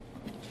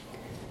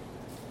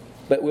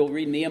But we'll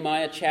read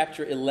Nehemiah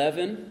chapter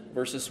 11,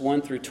 verses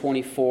 1 through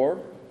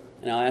 24.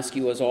 And I'll ask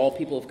you, as all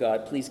people of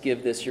God, please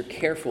give this your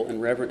careful and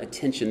reverent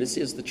attention. This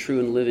is the true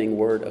and living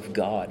Word of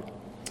God.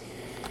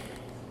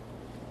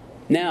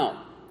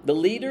 Now, the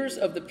leaders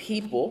of the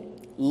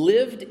people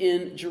lived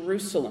in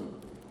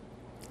Jerusalem,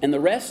 and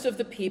the rest of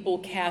the people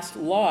cast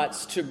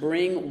lots to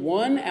bring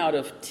 1 out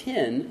of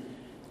 10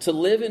 to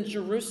live in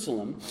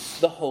Jerusalem,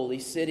 the holy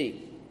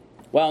city,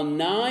 while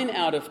 9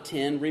 out of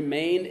 10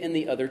 remained in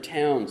the other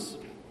towns.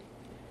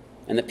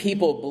 And the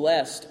people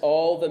blessed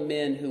all the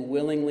men who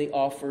willingly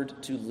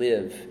offered to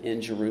live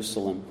in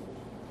Jerusalem.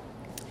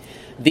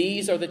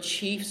 These are the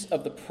chiefs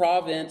of the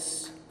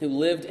province who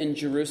lived in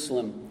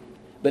Jerusalem.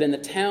 But in the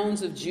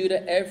towns of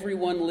Judah,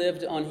 everyone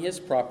lived on his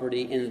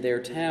property in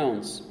their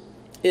towns.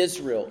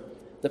 Israel,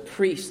 the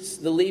priests,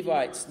 the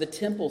Levites, the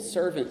temple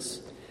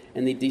servants,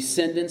 and the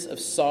descendants of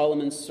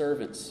Solomon's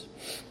servants.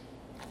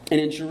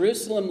 And in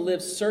Jerusalem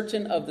lived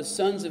certain of the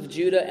sons of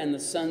Judah and the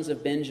sons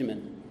of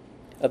Benjamin.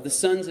 Of the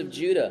sons of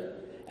Judah,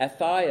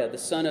 Athaiah, the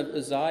son of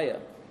Uzziah,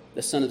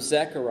 the son of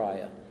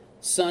Zechariah,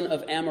 son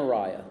of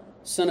Amariah,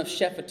 son of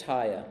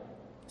Shephatiah,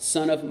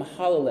 son of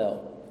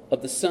Mahalalel,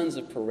 of the sons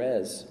of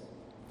Perez,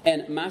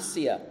 and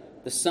Maaseiah,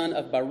 the son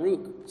of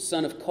Baruch,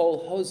 son of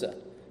Kol-Hozeh,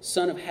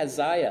 son of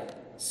Haziah,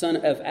 son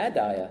of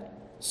Adiah,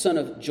 son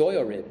of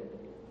Joiarib,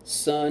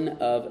 son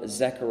of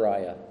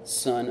Zechariah,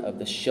 son of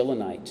the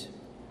Shilonite.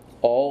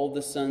 All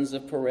the sons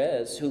of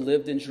Perez who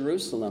lived in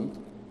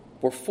Jerusalem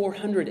were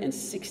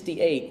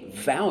 468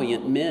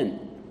 valiant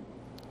men.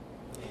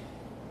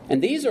 And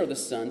these are the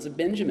sons of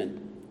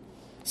Benjamin: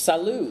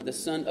 Sallu, the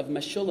son of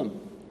Meshullam,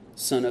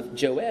 son of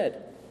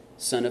Joed,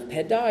 son of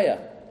Pedaiah,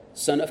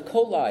 son of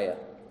Koliah,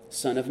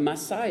 son of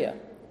Maaseiah,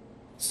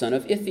 son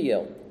of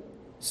Ithiel,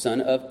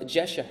 son of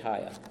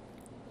Jeshahiah,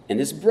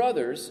 and his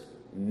brothers,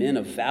 men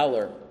of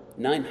valor,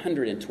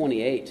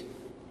 928.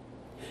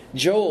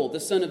 Joel, the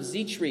son of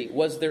Zitri,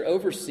 was their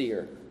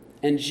overseer,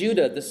 and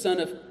Judah, the son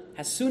of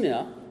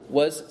Hasunah,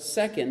 was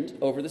second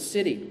over the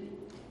city.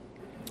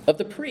 Of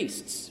the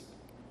priests,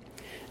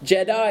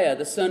 Jediah,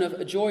 the son of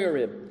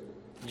Joiarib,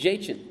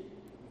 Jachin,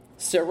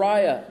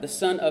 Seraiah, the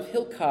son of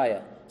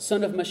Hilkiah,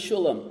 son of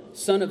Meshullam,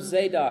 son of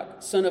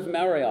Zadok, son of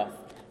Marioth,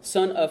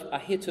 son of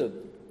Ahitub,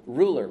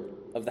 ruler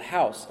of the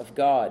house of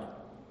God.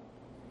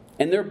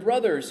 And their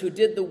brothers who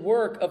did the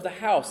work of the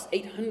house,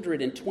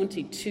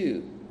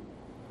 822.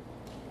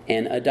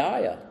 And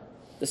Adiah,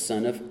 the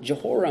son of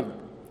Jehoram,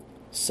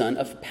 son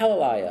of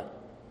Pelaliah,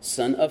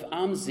 son of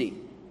Amzi,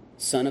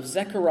 son of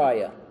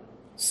Zechariah,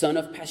 son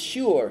of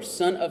Pashur,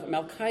 son of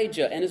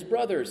Malchijah, and his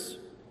brothers,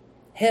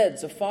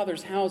 heads of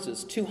fathers'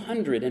 houses,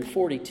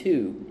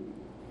 242.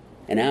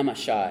 And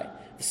Amashai,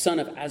 the son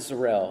of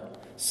Azarel,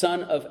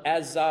 son of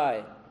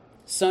Azai,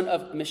 son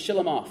of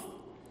Meshillamoth,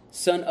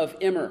 son of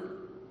Immer,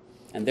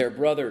 and their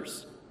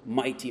brothers,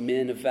 mighty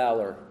men of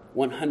valor,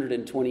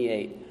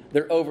 128.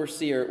 Their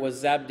overseer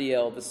was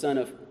Zabdiel, the son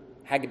of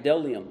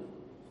Hagdolium.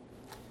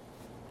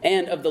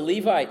 And of the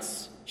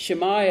Levites,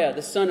 Shemaiah,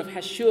 the son of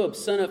Hashub,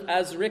 son of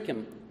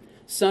Azrikam,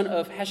 son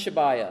of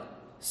Hashabiah,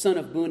 son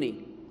of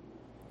Buni,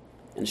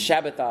 and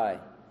Shabbatai,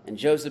 and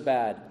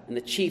Jozabad, and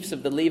the chiefs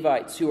of the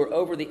Levites who were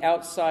over the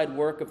outside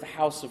work of the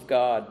house of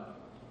God.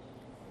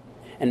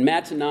 And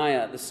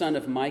Mattaniah, the son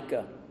of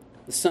Micah,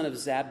 the son of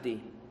Zabdi,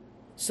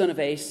 son of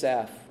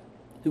Asaph,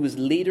 who was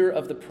leader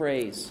of the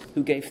praise,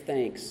 who gave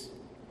thanks.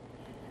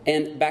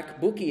 And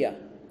Bakbukiah,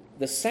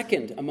 the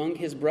second among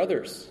his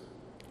brothers.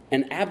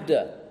 And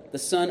Abda, the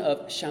son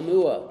of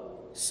Shammua,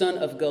 son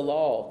of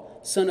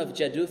Galal, son of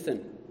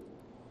Jeduthun.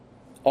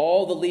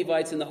 All the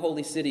Levites in the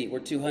holy city were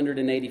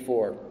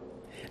 284.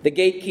 The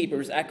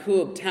gatekeepers,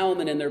 Akub,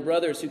 Talmon, and their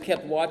brothers who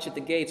kept watch at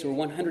the gates were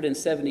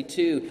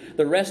 172.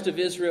 The rest of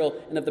Israel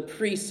and of the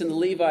priests and the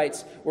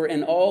Levites were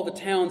in all the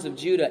towns of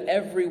Judah,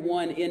 every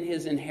one in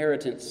his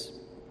inheritance.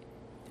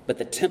 But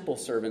the temple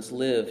servants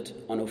lived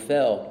on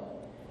Ophel,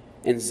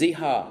 and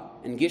Ziha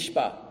and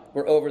Gishpa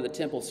were over the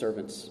temple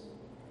servants.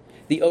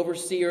 The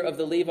overseer of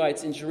the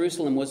Levites in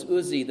Jerusalem was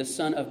Uzzi, the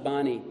son of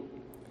Bani,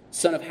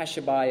 son of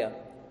Hashabiah,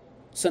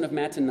 son of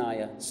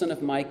Mattaniah, son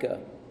of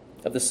Micah,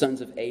 of the sons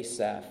of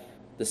Asaph,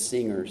 the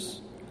singers,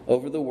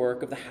 over the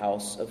work of the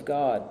house of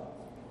God.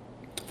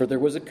 For there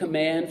was a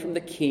command from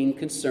the king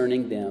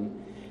concerning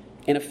them,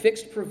 and a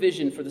fixed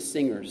provision for the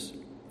singers,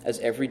 as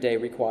every day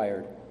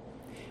required.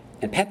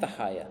 And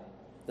Pethahiah,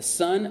 the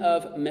son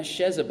of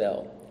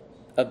Meshezabel,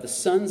 of the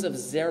sons of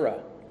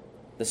Zerah,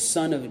 the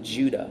son of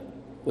Judah,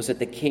 was at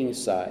the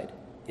king's side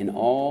in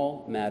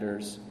all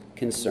matters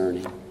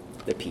concerning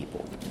the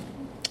people.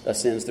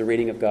 Thus ends the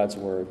reading of God's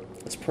word.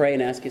 Let's pray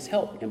and ask his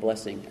help and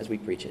blessing as we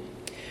preach it.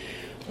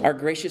 Our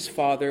gracious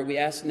Father, we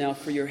ask now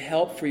for your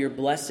help, for your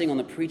blessing on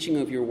the preaching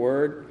of your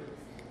word.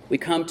 We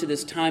come to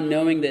this time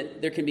knowing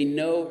that there can be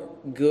no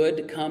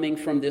good coming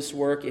from this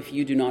work if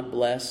you do not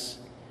bless.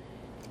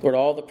 Lord,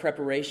 all the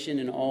preparation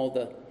and all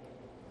the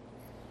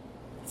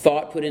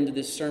thought put into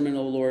this sermon,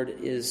 O Lord,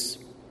 is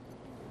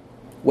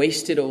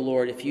wasted, O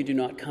Lord, if you do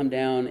not come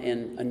down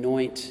and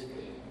anoint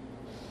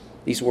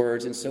these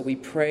words. And so we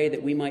pray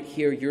that we might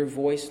hear your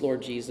voice,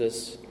 Lord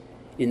Jesus,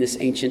 in this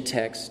ancient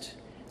text.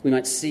 We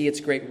might see its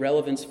great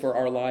relevance for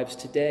our lives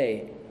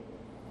today.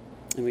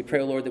 And we pray,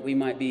 O Lord, that we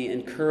might be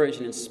encouraged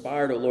and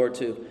inspired, O Lord,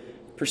 to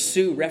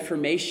pursue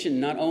reformation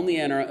not only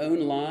in our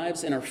own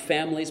lives and our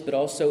families, but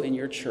also in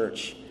your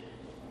church.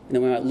 And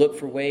that we might look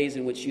for ways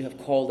in which you have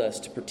called us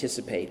to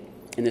participate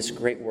in this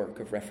great work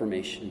of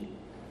reformation.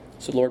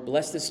 So, Lord,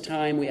 bless this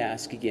time, we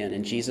ask again.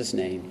 In Jesus'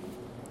 name,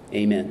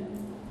 amen.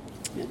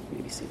 Amen. You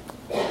may be seated.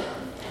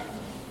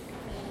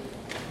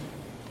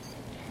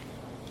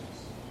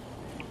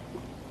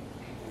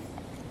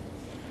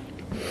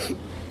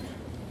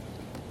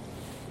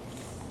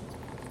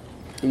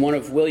 In one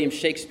of William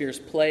Shakespeare's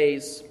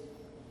plays,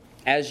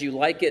 As You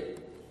Like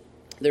It,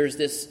 there's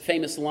this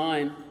famous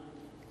line: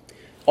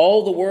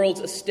 all the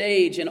world's a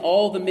stage, and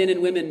all the men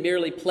and women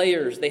merely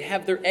players. They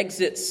have their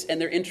exits and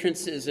their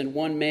entrances, and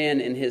one man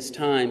in his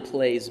time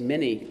plays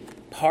many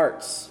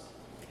parts.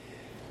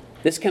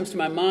 This comes to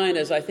my mind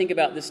as I think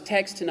about this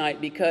text tonight,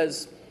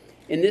 because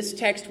in this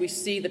text we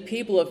see the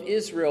people of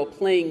Israel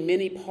playing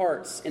many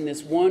parts in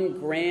this one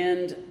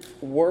grand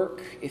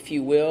work, if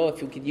you will,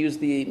 if you could use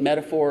the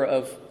metaphor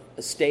of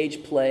a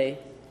stage play.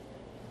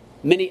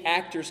 Many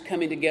actors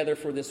coming together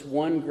for this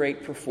one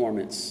great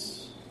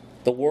performance.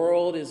 The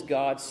world is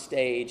God's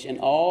stage, and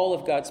all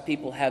of God's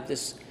people have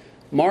this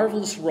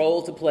marvelous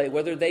role to play,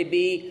 whether they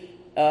be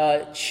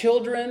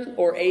children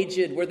or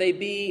aged, whether they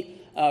be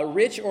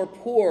rich or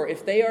poor,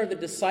 if they are the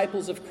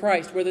disciples of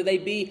Christ, whether they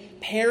be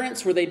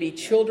parents, whether they be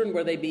children,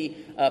 whether they be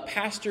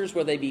pastors,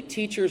 whether they be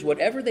teachers,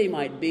 whatever they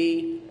might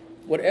be,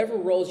 whatever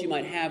roles you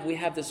might have, we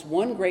have this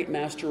one great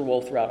master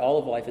role throughout all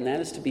of life, and that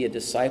is to be a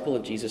disciple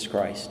of Jesus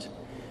Christ,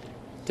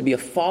 to be a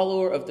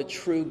follower of the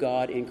true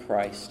God in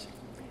Christ.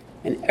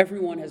 And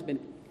everyone has been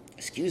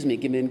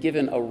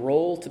given a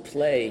role to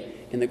play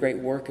in the great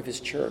work of his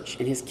church,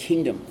 in his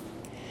kingdom.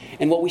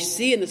 And what we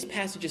see in this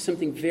passage is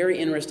something very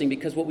interesting,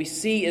 because what we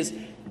see is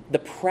the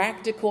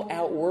practical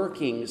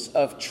outworkings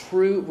of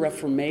true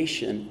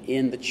reformation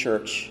in the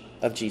church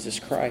of Jesus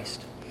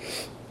Christ.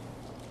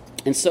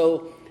 And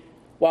so,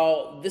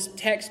 while this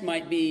text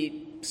might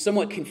be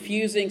somewhat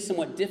confusing,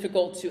 somewhat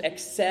difficult to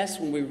access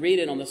when we read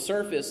it on the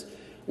surface,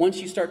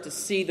 once you start to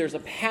see there's a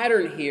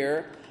pattern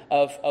here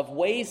of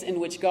ways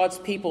in which God's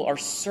people are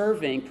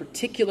serving,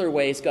 particular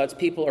ways God's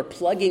people are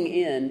plugging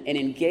in and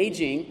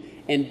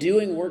engaging and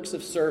doing works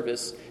of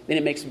service, then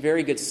it makes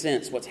very good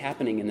sense what's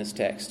happening in this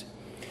text.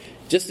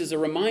 Just as a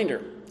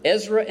reminder,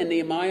 Ezra and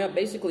Nehemiah,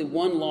 basically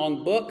one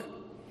long book,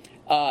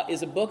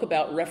 is a book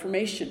about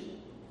reformation.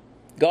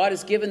 God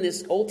has given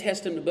this Old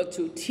Testament book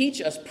to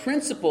teach us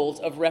principles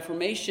of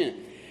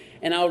reformation.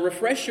 And I'll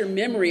refresh your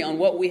memory on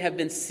what we have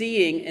been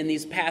seeing in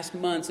these past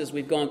months as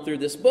we've gone through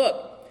this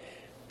book.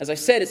 As I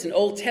said, it's an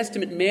Old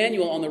Testament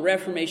manual on the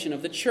reformation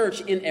of the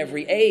church in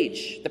every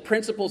age. The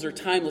principles are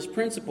timeless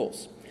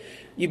principles.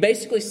 You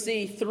basically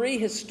see three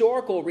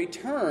historical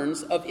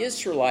returns of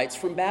Israelites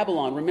from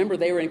Babylon. Remember,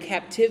 they were in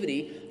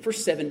captivity for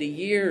 70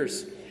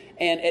 years.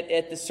 And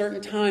at the certain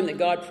time that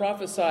God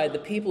prophesied, the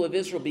people of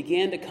Israel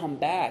began to come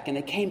back. And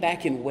they came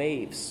back in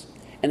waves.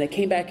 And they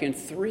came back in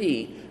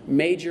three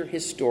major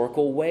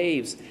historical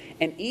waves.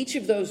 And each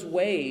of those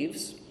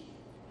waves,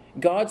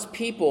 God's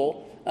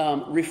people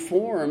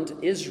reformed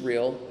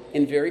Israel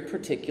in very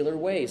particular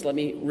ways. Let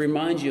me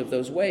remind you of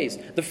those ways.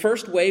 The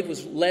first wave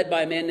was led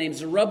by a man named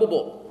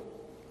Zerubbabel.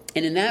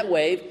 And in that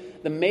wave,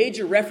 the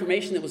major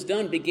reformation that was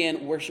done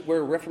began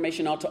where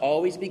reformation ought to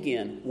always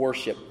begin: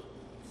 worship.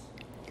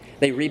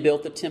 They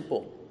rebuilt the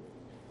temple.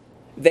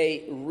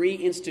 They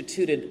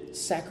reinstituted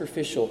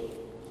sacrificial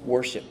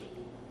worship,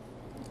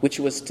 which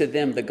was to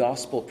them the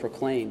gospel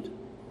proclaimed.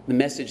 The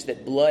message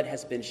that blood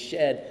has been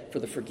shed for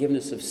the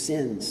forgiveness of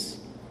sins.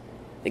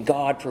 That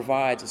God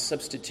provides a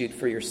substitute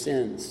for your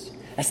sins.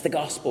 That's the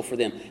gospel for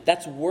them.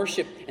 That's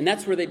worship, and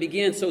that's where they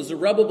begin. So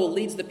Zerubbabel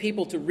leads the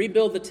people to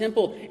rebuild the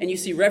temple, and you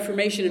see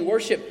reformation and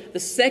worship. The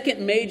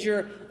second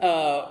major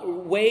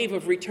wave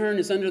of return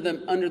is under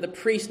the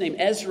priest named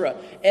Ezra.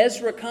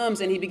 Ezra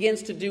comes and he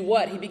begins to do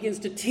what? He begins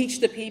to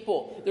teach the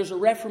people. There's a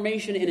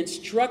reformation in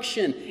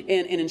instruction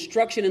and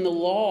instruction in the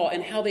law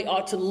and how they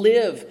ought to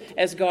live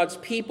as God's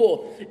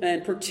people,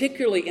 and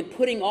particularly in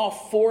putting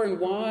off foreign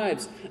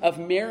wives, of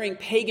marrying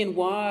pagan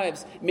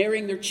wives,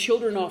 marrying their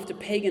children off to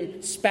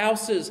pagan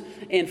spouses,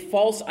 and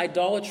false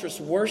idolatrous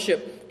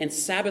worship and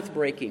Sabbath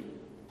breaking.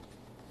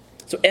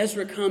 So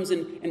Ezra comes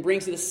and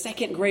brings the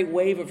second great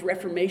wave of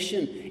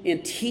reformation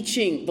in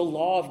teaching the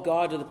law of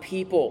God to the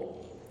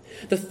people.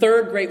 The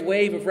third great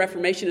wave of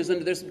reformation is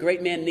under this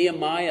great man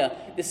Nehemiah,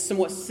 this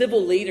somewhat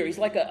civil leader. He's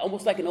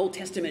almost like an Old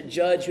Testament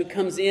judge who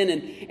comes in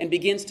and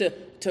begins to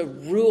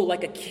rule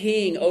like a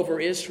king over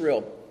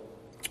Israel,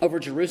 over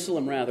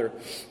Jerusalem rather.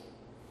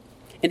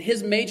 And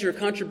his major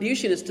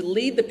contribution is to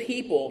lead the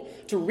people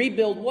to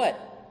rebuild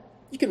what?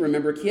 You can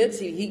remember, kids.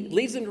 He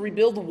leads them to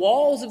rebuild the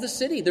walls of the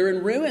city. They're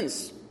in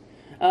ruins.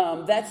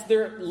 That's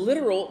their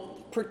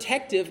literal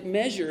protective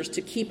measures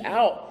to keep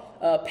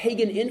out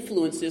pagan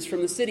influences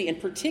from the city, and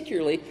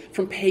particularly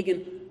from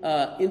pagan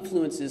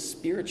influences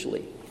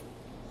spiritually.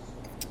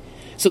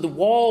 So the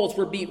walls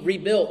were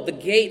rebuilt. The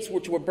gates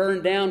which were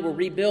burned down were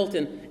rebuilt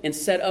and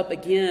set up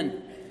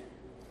again.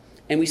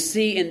 And we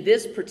see in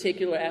this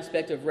particular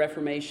aspect of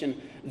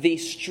Reformation the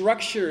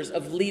structures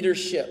of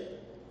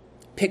leadership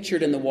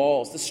pictured in the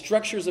walls. The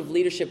structures of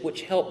leadership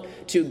which help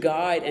to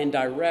guide and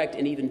direct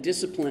and even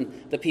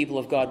discipline the people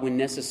of God when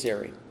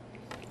necessary.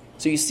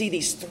 So you see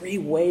these three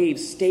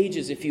waves,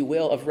 stages, if you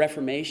will, of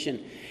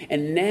Reformation.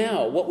 And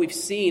now what we've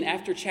seen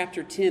after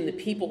chapter 10, the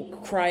people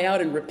cry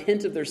out and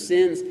repent of their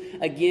sins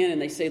again.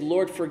 And they say,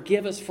 Lord,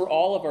 forgive us for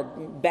all of our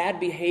bad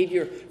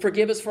behavior.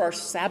 Forgive us for our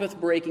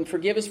Sabbath breaking.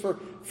 Forgive us for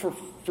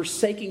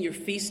forsaking your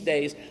feast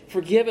days.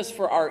 Forgive us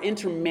for our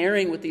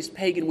intermarrying with these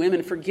pagan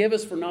women. Forgive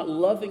us for not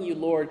loving you,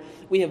 Lord.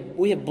 We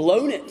have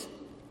blown it.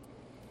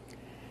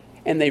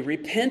 And they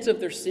repent of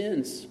their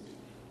sins.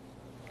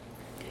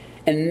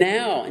 And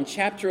now, in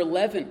chapter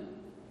 11,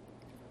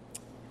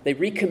 they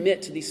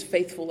recommit to these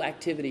faithful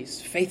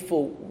activities,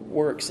 faithful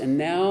works. And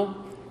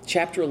now,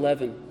 chapter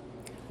 11,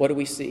 what do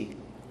we see?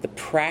 The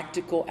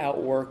practical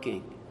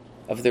outworking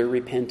of their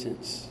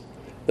repentance.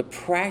 The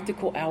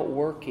practical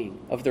outworking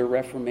of their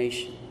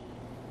reformation.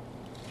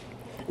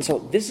 And so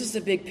this is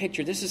the big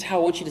picture. This is how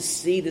I want you to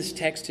see this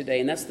text today.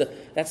 And that's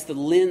the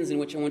lens in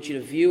which I want you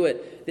to view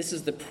it. This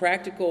is the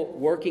practical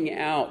working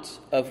out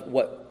of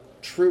what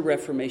true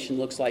reformation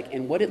looks like.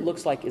 And what it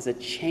looks like is a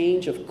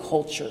change of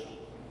culture.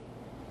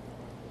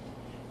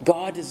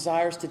 God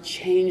desires to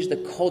change the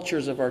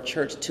cultures of our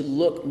church to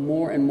look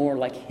more and more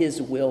like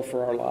His will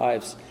for our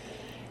lives.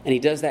 And He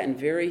does that in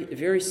very,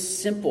 very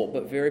simple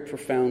but very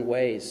profound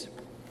ways.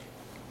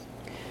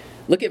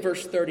 Look at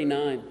verse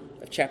 39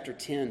 of chapter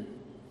 10.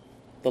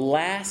 The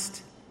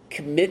last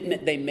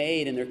commitment they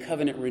made in their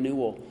covenant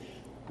renewal.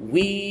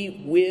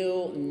 We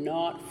will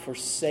not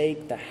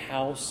forsake the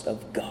house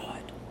of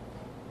God.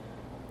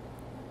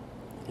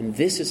 And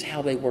this is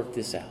how they work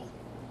this out.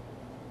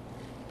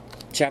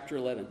 Chapter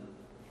 11.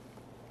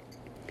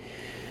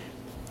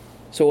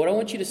 So what I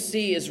want you to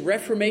see is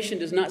Reformation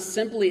does not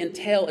simply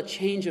entail a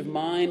change of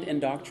mind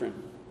and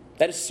doctrine.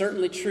 That is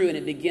certainly true, and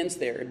it begins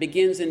there. It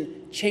begins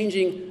in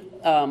changing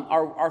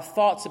our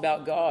thoughts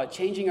about God,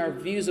 changing our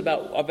views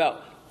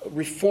about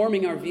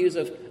reforming our views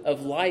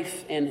of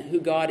life and who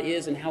God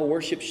is and how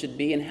worship should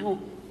be and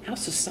how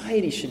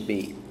society should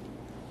be.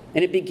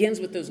 And it begins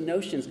with those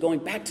notions going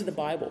back to the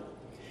Bible.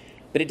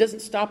 But it doesn't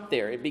stop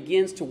there. It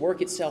begins to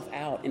work itself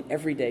out in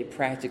everyday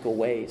practical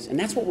ways. And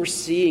that's what we're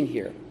seeing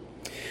here.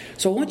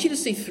 So I want you to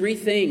see three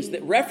things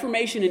that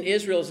Reformation in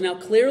Israel is now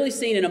clearly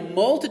seen in a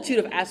multitude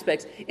of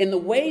aspects in the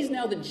ways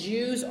now the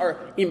Jews are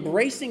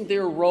embracing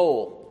their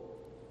role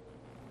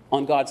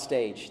on God's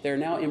stage. They're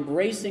now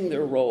embracing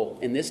their role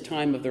in this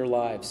time of their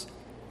lives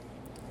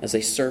as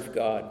they serve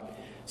God.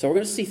 So we're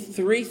going to see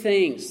three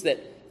things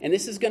and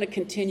this is going to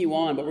continue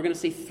on, but we're going to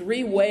see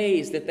three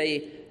ways that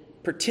they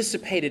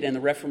participated in the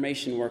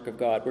Reformation work of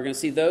God. We're going to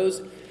see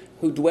those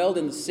who dwelled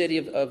in the city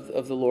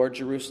of the Lord,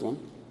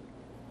 Jerusalem,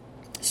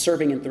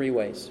 serving in three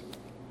ways.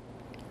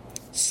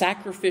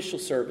 Sacrificial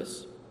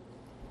service,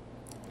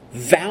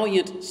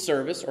 valiant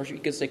service, or you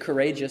could say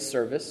courageous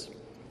service,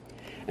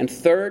 and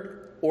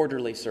third,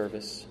 orderly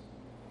service.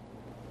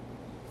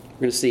 We're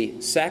going to see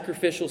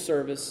sacrificial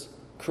service,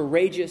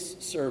 courageous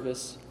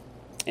service,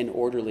 and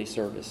orderly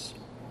service.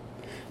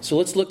 So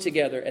let's look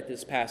together at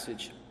this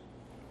passage.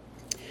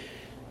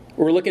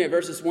 We're looking at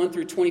verses 1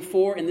 through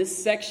 24, and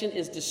this section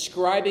is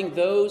describing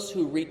those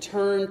who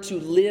return to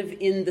live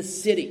in the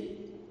city,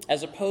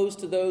 as opposed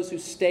to those who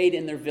stayed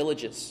in their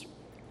villages.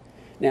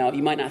 Now,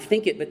 you might not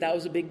think it, but that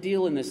was a big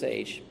deal in this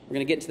age. We're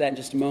going to get into that in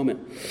just a moment.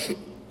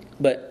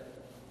 But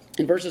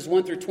in verses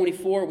 1 through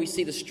 24, we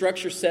see the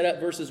structure set up.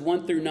 Verses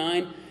 1 through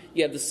 9,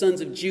 you have the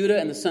sons of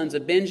Judah and the sons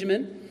of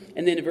Benjamin.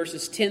 And then in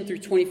verses 10 through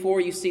 24,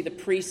 you see the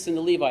priests and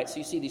the Levites. So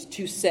you see these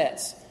two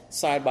sets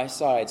side by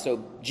side.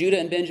 So Judah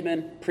and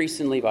Benjamin, priests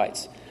and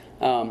Levites.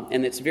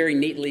 And it's very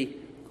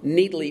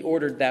neatly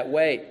ordered that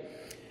way.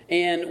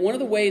 And one of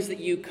the ways that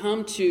you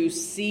come to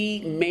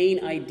see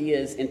main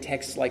ideas in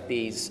texts like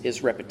these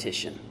is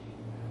repetition.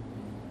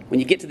 When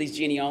you get to these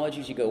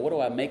genealogies, you go, what do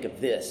I make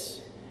of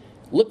this?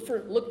 Look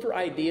for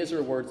ideas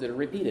or words that are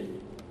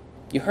repeated.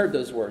 You heard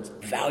those words,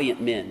 valiant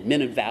men,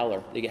 men of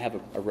valor. You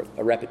have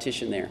a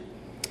repetition there.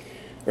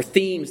 Or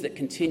themes that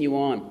continue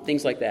on,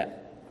 things like that.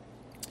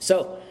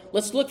 So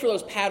let's look for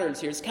those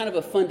patterns here. It's kind of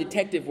a fun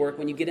detective work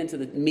when you get into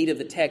the meat of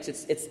the text.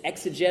 It's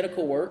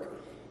exegetical work,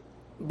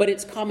 but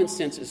it's common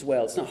sense as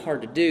well. It's not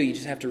hard to do. You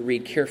just have to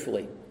read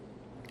carefully.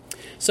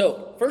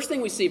 So, first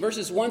thing we see,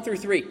 verses 1 through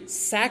 3,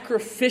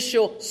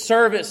 sacrificial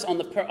service on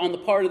the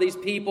part of these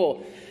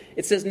people.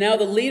 It says, now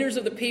the leaders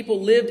of the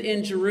people lived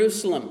in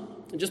Jerusalem.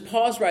 And just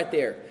pause right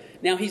there.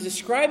 Now, he's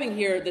describing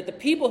here that the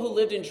people who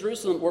lived in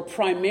Jerusalem were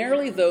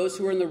primarily those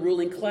who were in the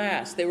ruling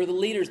class. They were the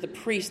leaders, the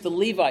priests, the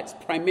Levites,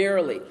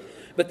 primarily.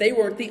 But they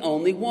weren't the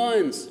only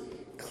ones.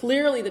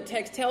 Clearly, the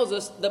text tells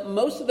us that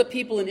most of the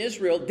people in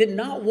Israel did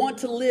not want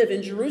to live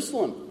in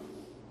Jerusalem.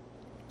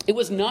 It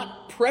was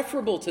not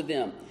preferable to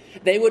them.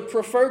 They would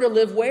prefer to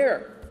live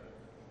where?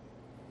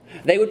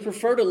 They would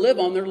prefer to live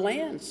on their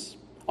lands.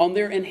 on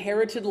their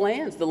inherited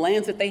lands, the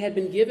lands that they had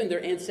been given,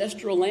 their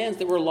ancestral lands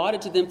that were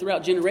allotted to them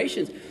throughout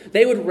generations.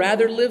 They would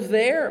rather live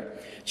there.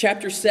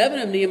 Chapter 7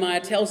 of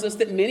Nehemiah tells us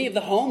that many of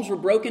the homes were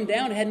broken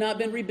down and had not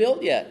been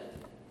rebuilt yet.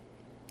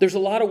 There's a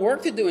lot of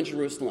work to do in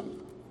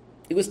Jerusalem.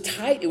 It was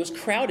tight, it was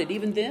crowded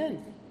even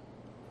then.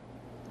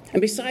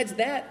 And besides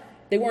that,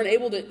 they weren't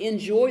able to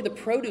enjoy the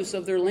produce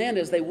of their land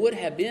as they would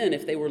have been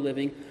if they were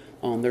living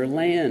on their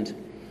land.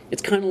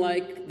 It's kind of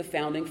like the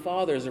founding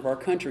fathers of our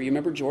country. You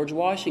remember George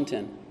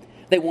Washington?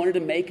 They wanted to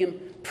make him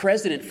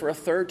president for a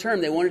third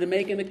term. They wanted to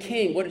make him a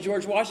king. What did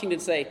George Washington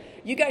say?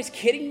 You guys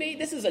kidding me?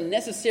 This is a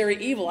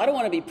necessary evil. I don't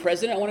want to be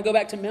president. I want to go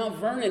back to Mount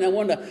Vernon. I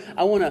want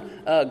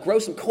to grow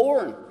some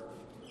corn.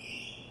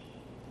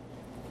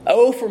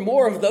 Oh, for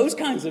more of those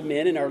kinds of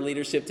men in our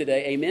leadership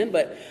today. Amen.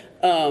 But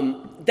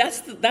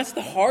that's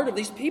the heart of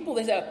these people.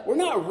 They say, we're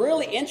not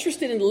really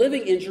interested in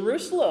living in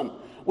Jerusalem.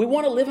 We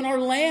want to live in our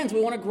lands.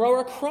 We want to grow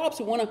our crops.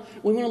 We want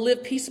to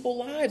live peaceable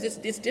lives.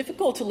 It's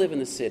difficult to live in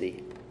the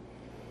city.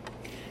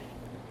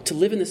 To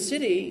live in the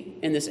city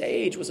in this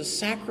age was a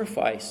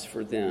sacrifice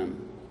for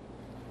them.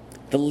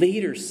 The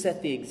leaders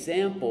set the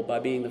example by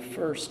being the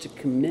first to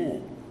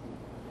commit.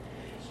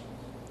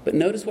 But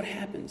notice what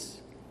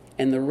happens.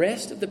 And the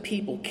rest of the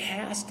people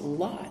cast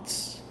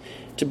lots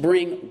to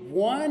bring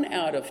 1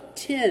 out of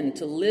 10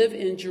 to live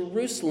in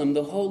Jerusalem,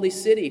 the holy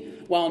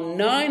city, while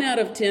 9 out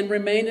of 10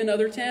 remained in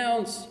other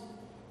towns.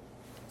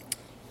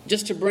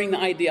 Just to bring the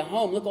idea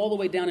home, look all the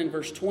way down in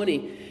verse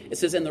 20. It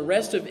says, and the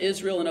rest of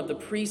Israel and of the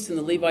priests and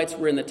the Levites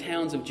were in the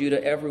towns of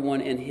Judah,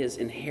 everyone in his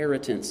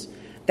inheritance.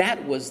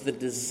 That was the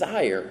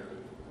desire.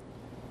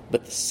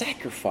 But the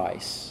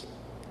sacrifice,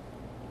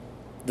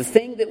 the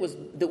thing that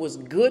was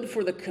good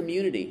for the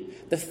community,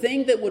 the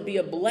thing that would be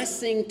a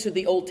blessing to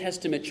the Old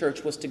Testament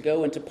church was to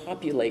go and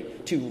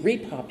to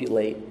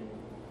repopulate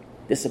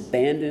this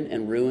abandoned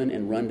and ruined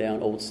and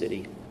rundown old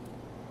city.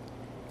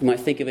 You might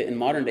think of it in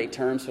modern day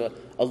terms, a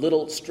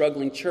little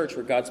struggling church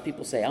where God's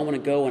people say, I want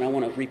to go and I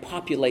want to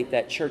repopulate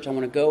that church. I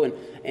want to go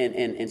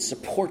and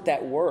support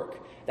that work.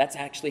 That's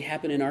actually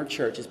happened in our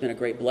church. It's been a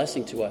great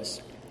blessing to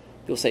us.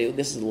 People say,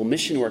 this is a little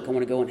mission work. I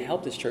want to go and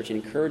help this church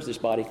and encourage this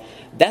body.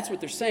 That's what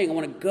they're saying. I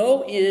want to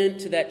go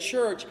into that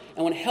church.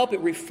 I want to help it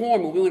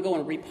reform. And we want to go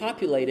and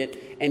repopulate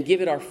it and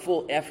give it our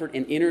full effort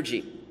and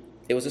energy.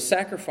 It was a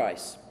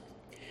sacrifice.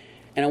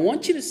 And I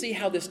want you to see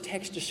how this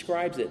text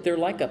describes it. They're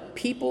like a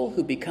people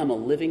who become a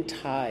living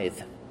tithe.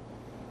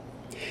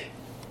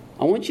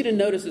 I want you to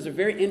notice there's a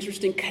very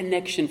interesting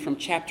connection from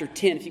chapter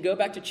 10. If you go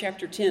back to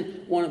chapter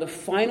 10, one of the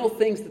final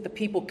things that the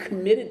people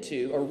committed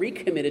to or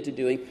recommitted to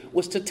doing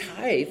was to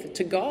tithe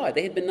to God.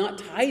 They had been not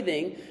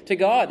tithing to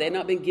God. They had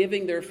not been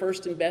giving their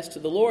first and best to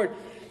the Lord.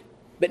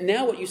 But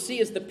now what you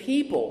see is the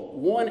people,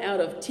 1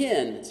 out of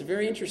 10. It's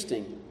very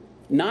interesting.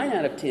 9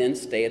 out of 10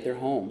 stay at their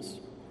homes.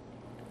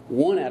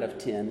 1 out of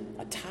 10,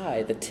 a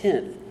tithe, a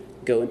tenth,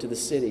 go into the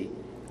city.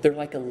 They're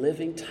like a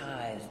living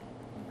tithe.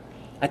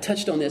 I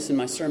touched on this in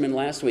my sermon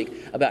last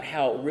week about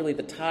how really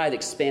the tithe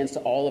expands to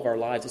all of our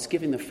lives. It's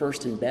giving the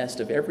first and best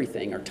of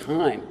everything, our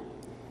time,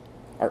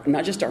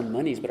 not just our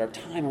monies, but our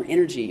time, our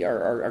energy,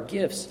 our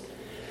gifts.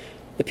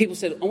 The people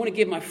said, I want to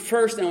give my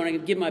first and I want to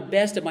give my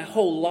best of my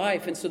whole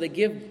life. And so they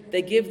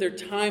give their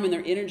time and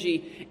their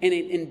energy and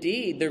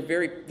indeed their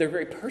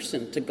very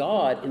person to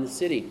God in the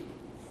city.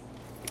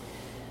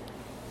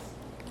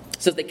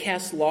 So they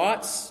cast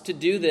lots to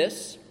do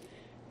this.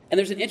 And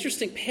there's an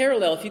interesting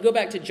parallel. If you go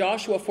back to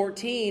Joshua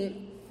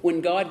 14,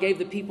 when God gave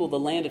the people the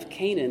land of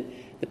Canaan,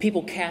 the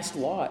people cast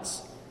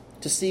lots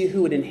to see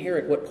who would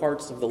inherit what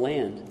parts of the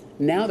land.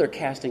 Now they're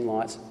casting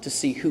lots to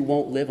see who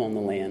won't live on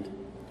the land.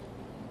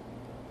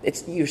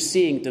 You're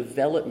seeing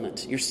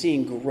development. You're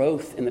seeing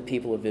growth in the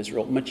people of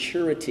Israel,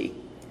 maturity.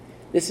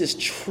 This is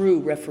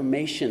true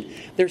reformation.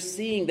 They're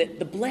seeing that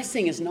the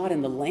blessing is not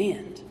in the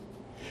land.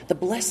 The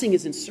blessing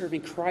is in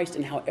serving Christ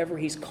and however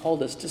He's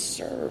called us to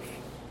serve.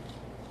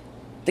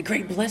 The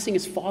great blessing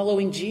is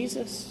following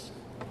Jesus,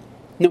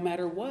 no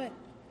matter what.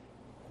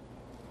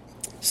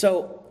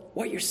 So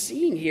what you're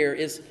seeing here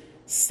is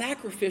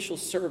sacrificial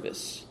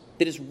service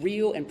that is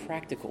real and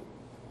practical.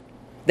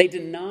 They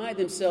deny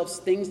themselves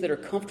things that are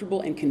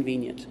comfortable and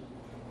convenient.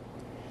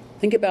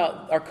 Think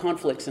about our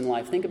conflicts in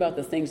life. Think about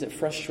the things that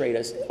frustrate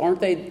us.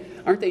 Aren't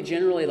they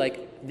generally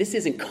like, this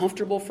isn't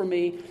comfortable for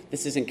me,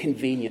 this isn't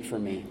convenient for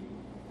me,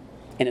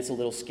 and it's a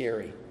little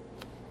scary.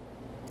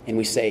 And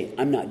we say,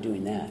 I'm not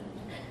doing that.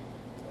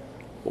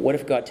 But what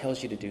if God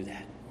tells you to do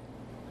that?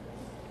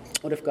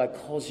 What if God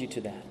calls you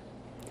to that?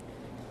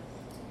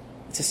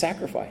 It's a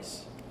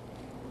sacrifice.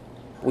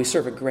 We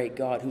serve a great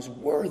God who's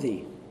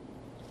worthy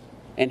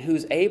and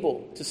who's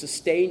able to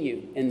sustain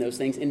you in those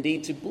things,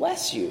 indeed to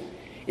bless you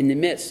in the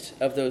midst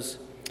of those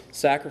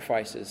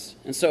sacrifices.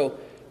 And so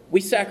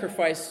we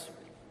sacrifice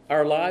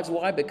our lives.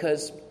 Why?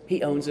 Because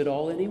He owns it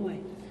all anyway.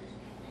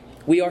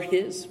 We are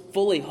His,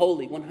 fully,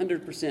 wholly,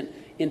 100%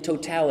 in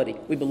totality.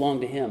 We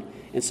belong to Him.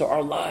 And so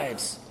our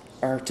lives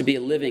are to be a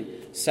living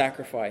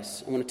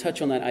sacrifice. I want to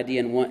touch on that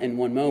idea in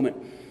one moment.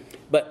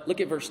 But look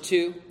at verse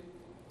 2.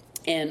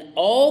 And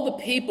all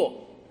the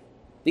people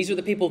These are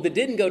the people that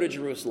didn't go to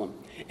Jerusalem.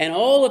 And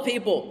all the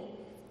people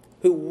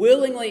who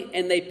willingly,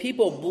 and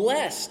people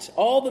blessed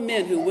all the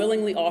men who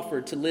willingly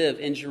offered to live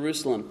in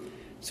Jerusalem.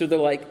 So they're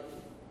like,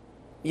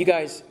 you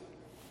guys,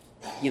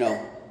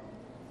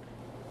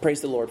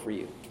 praise the Lord for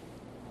you.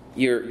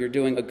 You're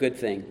doing a good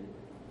thing.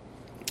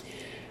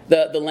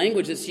 The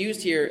language that's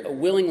used here,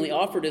 willingly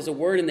offered, is a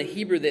word in the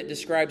Hebrew that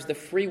describes the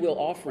free will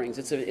offerings.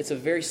 It's a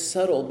very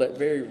subtle but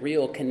very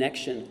real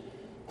connection.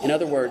 In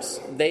other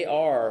words, they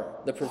are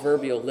the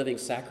proverbial living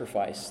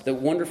sacrifice. The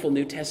wonderful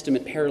New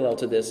Testament parallel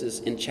to this is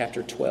in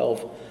chapter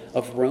 12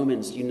 of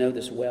Romans. You know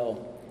this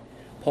well.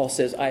 Paul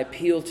says, I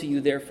appeal to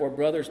you, therefore,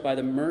 brothers, by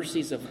the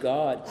mercies of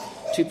God,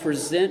 to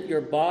present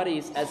your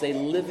bodies as a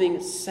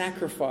living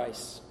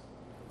sacrifice,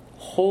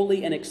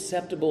 holy and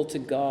acceptable to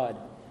God,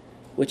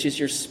 which is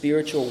your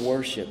spiritual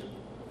worship.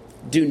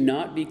 Do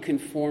not be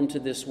conformed to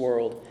this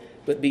world,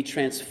 but be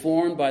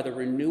transformed by the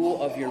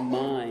renewal of your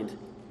mind,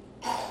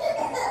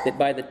 that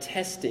by the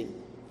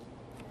testing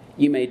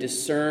you may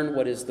discern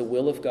what is the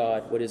will of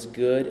God, what is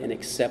good and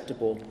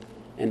acceptable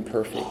and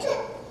perfect.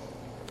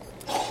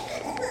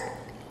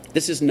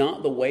 This is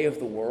not the way of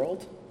the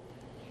world.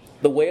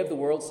 The way of the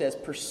world says,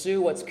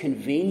 pursue what's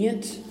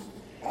convenient,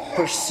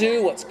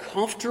 pursue what's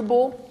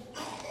comfortable,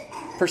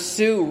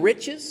 pursue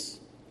riches,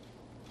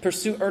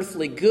 pursue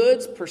earthly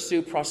goods,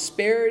 pursue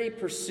prosperity,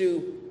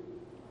 pursue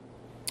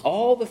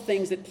all the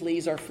things that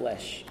please our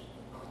flesh.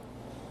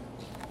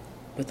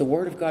 But the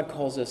Word of God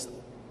calls us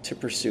to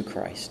pursue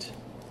Christ,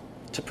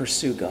 to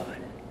pursue God,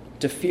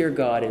 to fear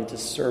God, and to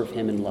serve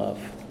Him in love.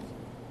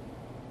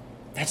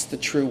 That's the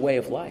true way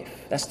of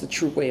life. That's the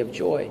true way of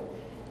joy.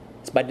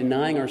 It's by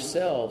denying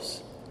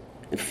ourselves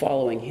and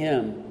following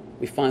Him,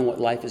 we find what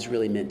life is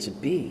really meant to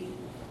be.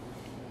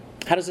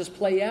 How does this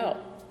play out?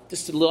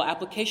 Just a little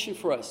application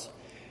for us.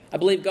 I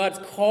believe God's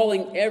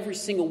calling every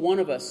single one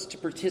of us to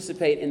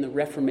participate in the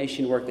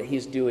Reformation work that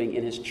He's doing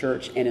in His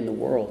church and in the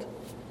world.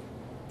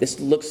 This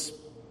looks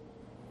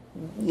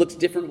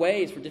different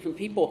ways for different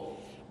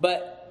people.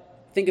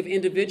 But think of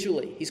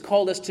individually. He's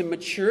called us to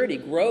maturity,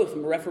 growth,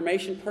 and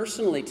reformation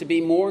personally, to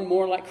be more and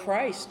more like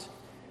Christ.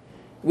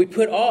 We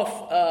put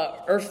off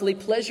earthly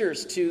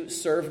pleasures to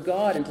serve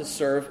God and to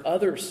serve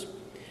others.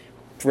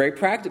 Very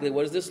practically,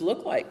 what does this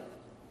look like?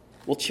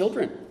 Well,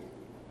 children,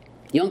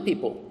 young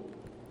people,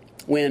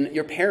 when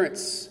your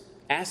parents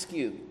ask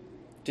you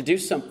to do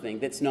something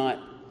that's not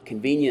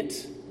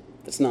convenient,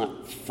 that's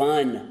not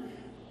fun,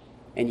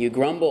 and you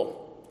grumble,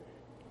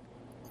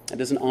 that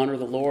doesn't honor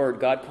the Lord,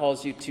 God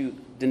calls you to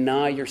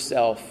deny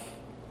yourself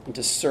and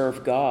to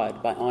serve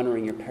God by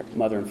honoring your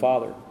mother and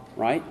father,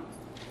 right?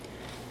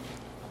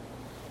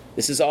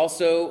 This is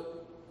also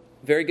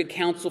very good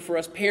counsel for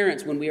us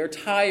parents when we are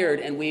tired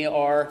and we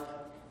are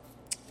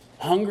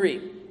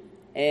hungry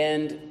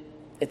and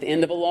at the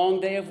end of a long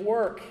day of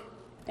work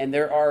and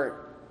there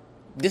are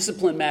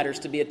discipline matters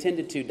to be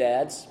attended to,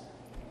 dads,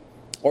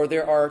 or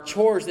there are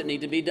chores that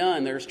need to be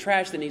done, there's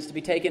trash that needs to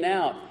be taken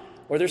out,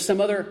 or there's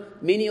some other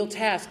menial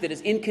task that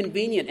is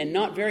inconvenient and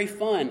not very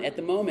fun at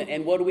the moment.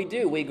 And what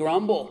do? We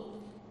grumble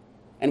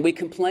and we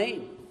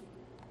complain.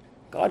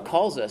 God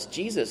calls us,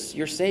 Jesus,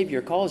 your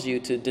Savior, calls you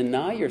to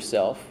deny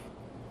yourself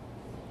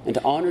and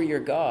to honor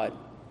your God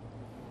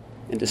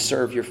and to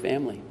serve your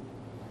family,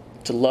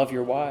 to love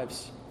your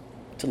wives,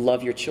 to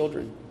love your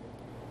children,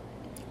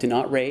 to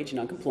not rage,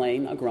 not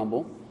complain, not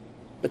grumble,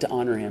 but to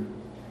honor Him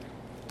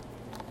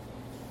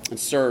and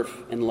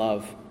serve and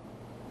love.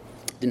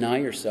 Deny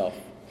yourself.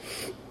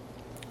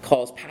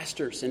 Calls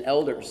pastors and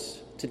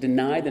elders to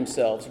deny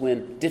themselves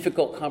when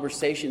difficult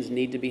conversations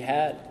need to be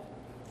had,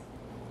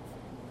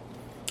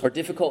 or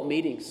difficult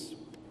meetings,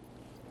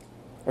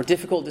 or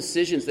difficult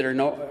decisions that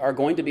are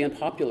going to be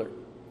unpopular,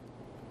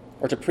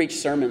 or to preach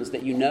sermons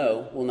that you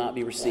know will not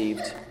be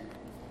received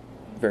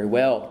very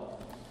well,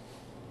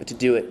 but to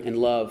do it in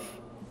love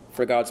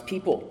for God's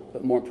people,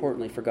 but more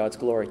importantly for God's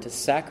glory, to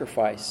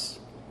sacrifice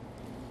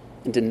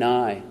and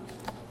deny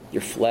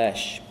your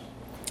flesh.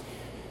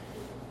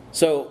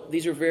 So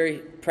these are very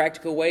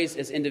practical ways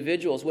as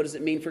individuals. What does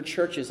it mean for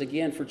churches?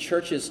 Again, for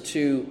churches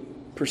to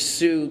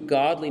pursue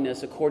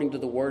godliness according to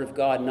the Word of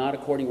God, not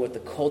according to what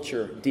the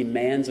culture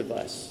demands of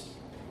us.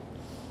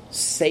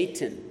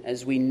 Satan,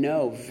 as we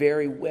know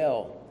very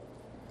well,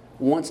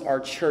 wants our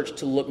church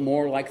to look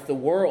more like the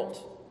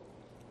world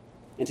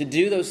and to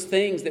do those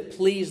things that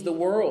please the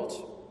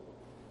world.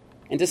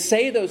 And to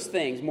say those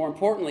things, more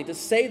importantly, to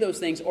say those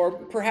things, or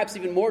perhaps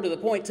even more to the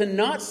point, to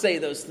not say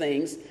those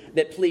things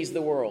that please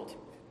the world.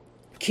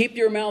 Keep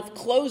your mouth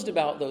closed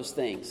about those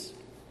things.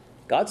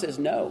 God says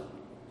no.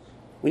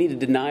 We need to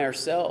deny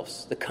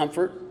ourselves the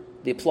comfort,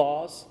 the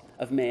applause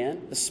of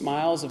man, the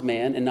smiles of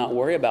man, and not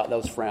worry about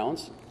those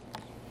frowns.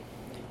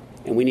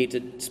 And we need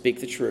to speak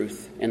the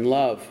truth in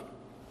love.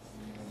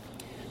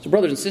 So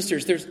brothers and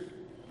sisters, there's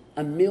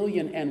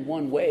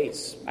 1,000,001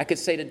 ways. I could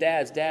say to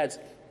dads,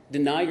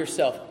 deny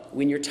yourself.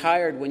 When you're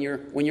tired, when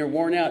you're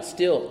worn out,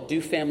 still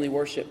do family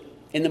worship.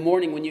 In the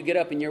morning when you get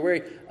up and you're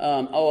weary,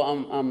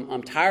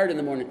 I'm tired in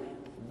the morning.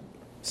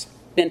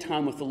 Spend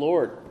time with the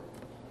Lord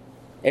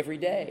every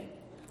day.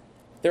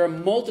 There are a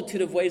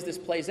multitude of ways this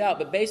plays out,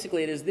 but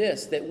basically it is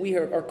this, that we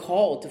are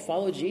called to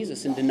follow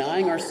Jesus in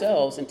denying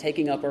ourselves and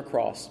taking up our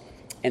cross.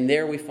 And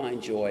there we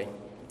find joy,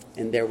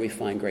 and there we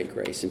find great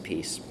grace and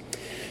peace.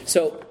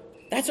 So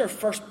that's our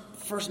first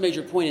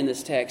major point in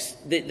this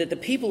text, that the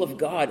people of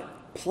God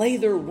play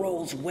their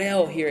roles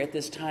well here at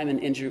this time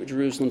in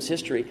Jerusalem's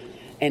history,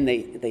 and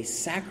they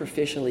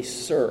sacrificially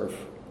serve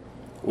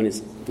when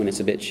it's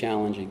a bit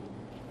challenging.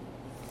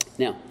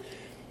 Now,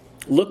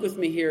 look with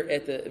me here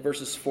at the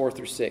verses 4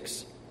 through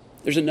 6.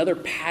 There's another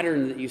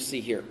pattern that you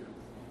see here.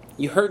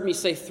 You heard me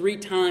say 3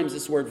 times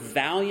this word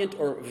valiant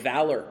or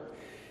valor.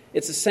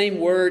 It's the same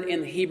word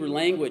in the Hebrew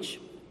language.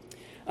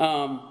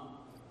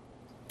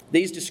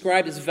 These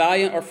described as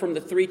valiant are from the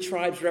 3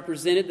 tribes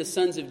represented, the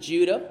sons of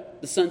Judah,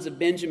 the sons of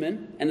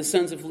Benjamin, and the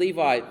sons of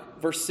Levi.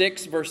 Verse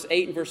 6, verse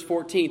 8, and verse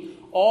 14.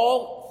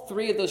 All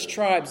 3 of those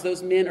tribes,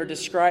 those men are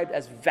described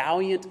as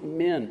valiant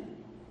men.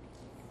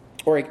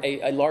 Or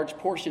a large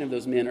portion of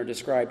those men are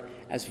described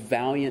as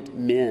valiant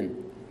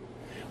men.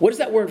 What does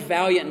that word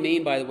valiant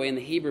mean, by the way, in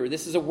the Hebrew?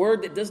 This is a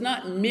word that does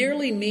not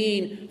merely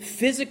mean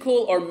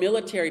physical or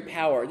military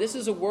power. This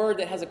is a word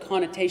that has a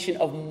connotation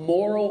of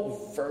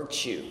moral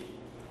virtue.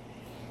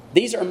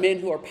 These are men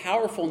who are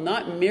powerful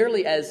not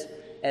merely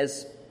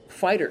as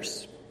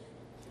fighters,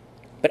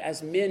 but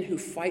as men who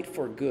fight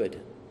for good.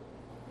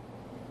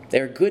 They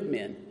are good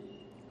men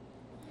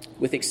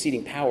with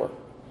exceeding power.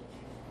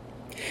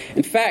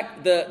 In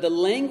fact, the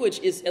language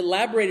is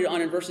elaborated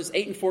on in verses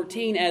 8 and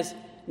 14 as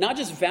not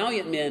just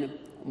valiant men,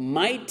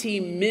 mighty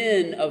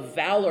men of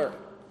valor.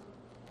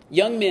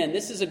 Young men,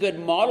 this is a good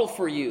model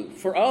for you,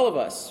 for all of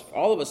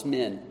us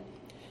men.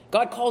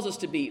 God calls us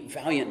to be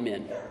valiant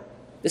men.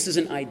 This is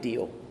an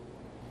ideal.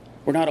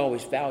 We're not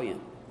always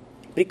valiant,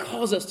 but He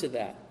calls us to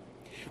that.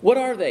 What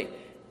are they?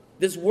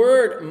 This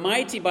word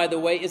mighty, by the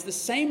way, is the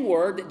same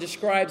word that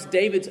describes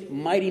David's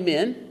mighty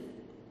men.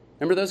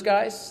 Remember those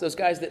guys? Those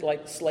guys that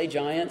like slay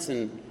giants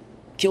and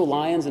kill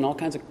lions and all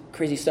kinds of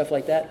crazy stuff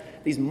like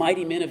that. These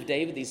mighty men of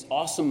David, these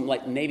awesome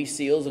like Navy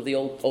SEALs of the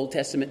Old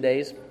Testament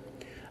days.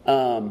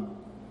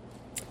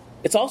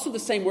 It's also the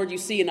same word you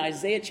see in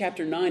Isaiah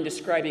chapter 9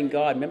 describing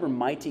God. Remember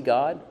mighty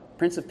God,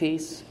 Prince of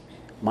Peace,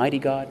 mighty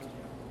God,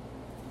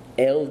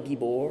 El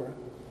Gibor,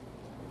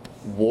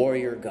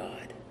 warrior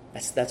God.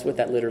 That's what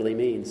that literally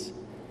means.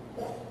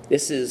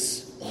 This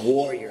is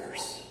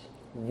warriors.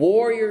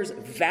 Warriors,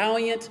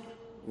 valiant,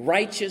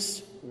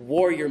 righteous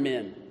warrior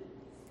men.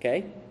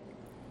 Okay?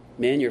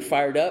 Men, you're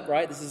fired up,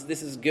 right?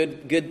 This is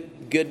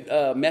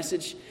good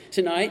message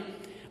tonight.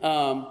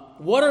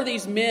 What are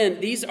these men?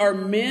 These are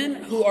men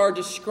who are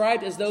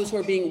described as those who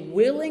are being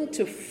willing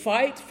to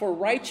fight for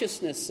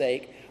righteousness'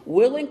 sake,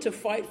 willing to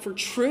fight for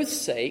truth's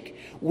sake,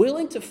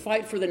 willing to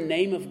fight for the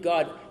name of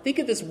God. Think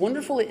of this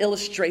wonderful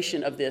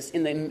illustration of this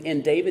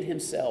in David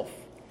himself.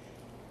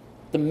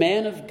 The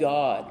man of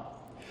God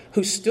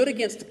who stood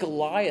against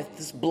Goliath,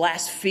 this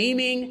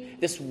blaspheming,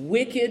 this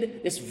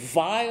wicked, this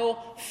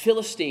vile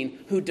Philistine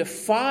who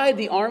defied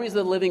the armies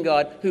of the living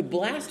God, who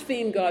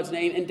blasphemed God's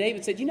name. And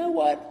David said, you know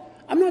what?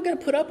 I'm not going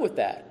to put up with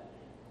that.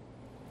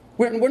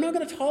 We're not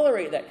going to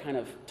tolerate that kind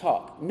of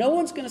talk. No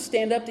one's going to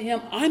stand up to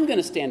him. I'm going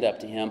to stand up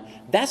to him.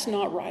 That's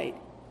not right.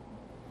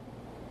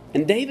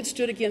 And David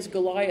stood against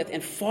Goliath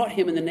and fought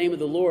him in the name of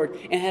the Lord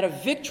and had a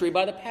victory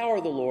by the power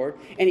of the Lord.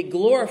 And he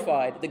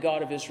glorified the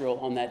God of Israel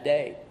on that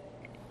day.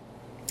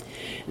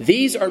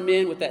 These are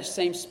men with that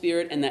same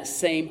spirit and that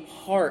same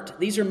heart.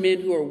 These are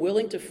men who are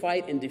willing to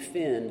fight and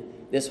defend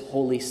this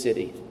holy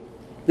city.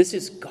 This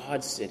is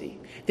God's city.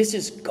 This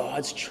is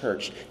God's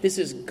church. This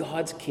is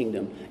God's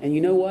kingdom. And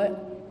you know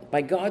what?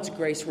 By God's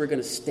grace, we're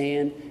going to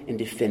stand and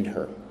defend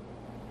her.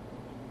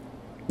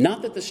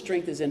 Not that the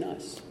strength is in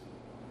us.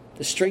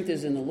 The strength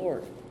is in the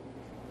Lord.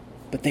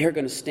 But they are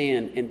going to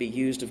stand and be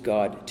used of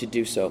God to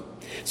do so.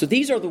 So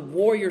these are the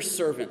warrior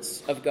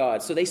servants of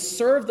God. So they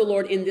serve the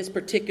Lord in this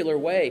particular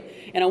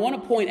way. And I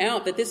want to point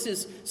out that this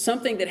is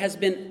something that has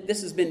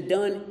been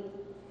done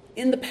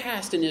in the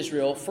past in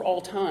Israel for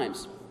all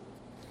times.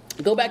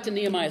 Go back to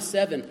Nehemiah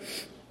 7.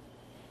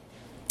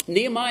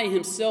 Nehemiah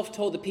himself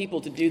told the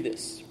people to do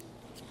this.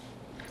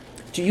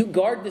 Do you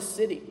guard the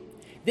city?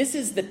 This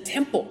is the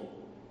temple.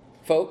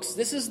 Folks,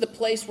 this is the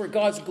place where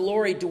God's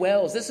glory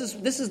dwells. This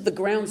is the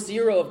ground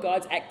zero of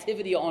God's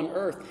activity on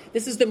earth.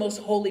 This is the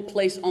most holy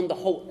place on the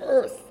whole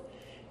earth.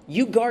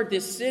 You guard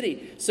this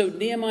city. So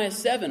Nehemiah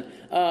 7,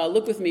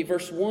 look with me,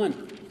 verse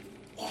 1.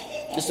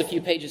 Just a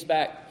few pages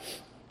back.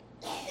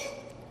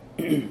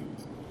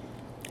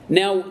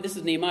 Now, this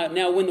is Nehemiah.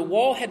 Now, when the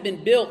wall had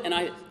been built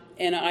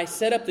and I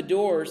set up the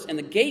doors and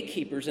the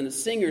gatekeepers and the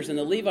singers and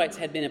the Levites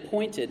had been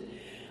appointed,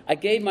 I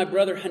gave my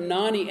brother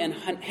Hanani and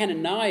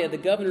Hananiah, the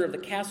governor of the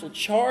castle,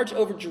 charge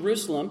over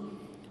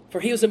Jerusalem, for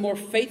he was a more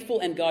faithful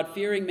and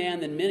God-fearing man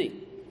than many.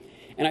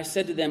 And I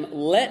said to them,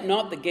 let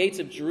not the gates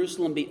of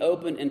Jerusalem be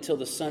opened until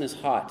the sun is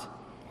hot.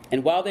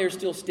 And while they are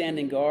still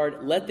standing guard,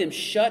 let them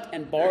shut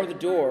and bar the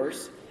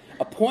doors.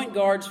 Appoint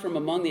guards from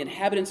among the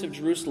inhabitants of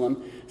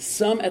Jerusalem,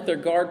 some at their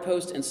guard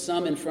post and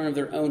some in front of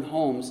their own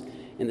homes.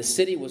 And the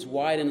city was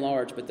wide and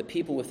large, but the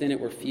people within it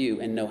were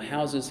few, and no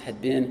houses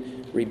had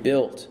been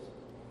rebuilt.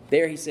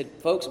 There he said,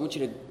 folks, I want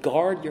you to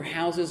guard your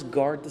houses,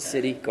 guard the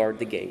city, guard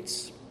the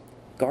gates.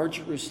 Guard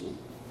Jerusalem.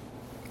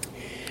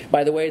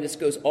 By the way, this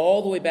goes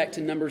all the way back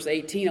to Numbers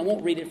 18. I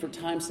won't read it for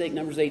time's sake.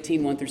 Numbers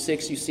 18, 1 through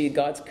 6, you see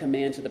God's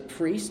command to the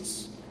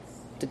priests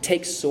to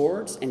take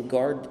swords and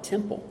guard the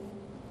temple.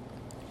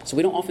 So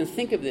we don't often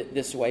think of it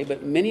this way,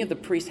 but many of the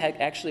priests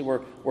actually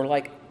were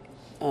like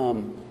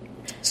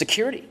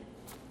security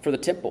for the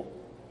temple.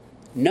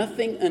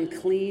 Nothing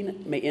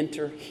unclean may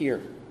enter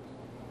here.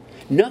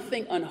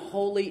 Nothing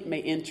unholy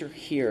may enter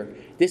here.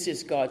 This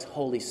is God's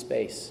holy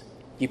space.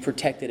 You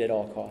protect it at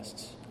all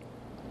costs.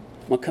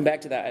 I'll come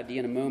back to that idea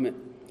in a moment.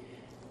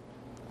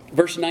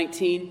 Verse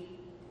 19,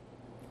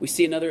 we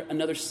see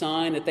another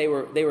sign that they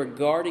were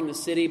guarding the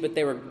city, but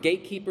they were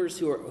gatekeepers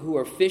who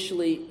are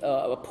officially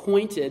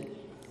appointed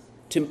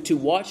to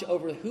watch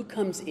over who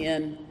comes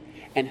in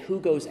and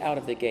who goes out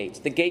of the gates.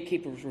 The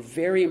gatekeepers were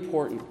very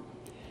important.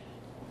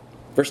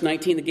 Verse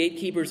 19, the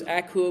gatekeepers,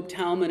 Akkub,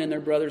 Talmon, and their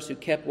brothers who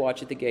kept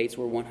watch at the gates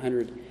were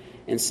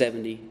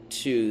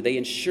 172. They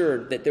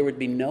ensured that there would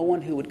be no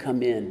one who would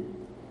come in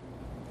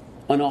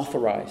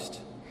unauthorized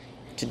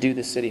to do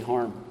the city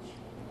harm.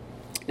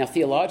 Now,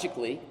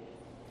 theologically,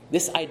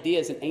 this idea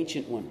is an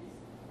ancient one.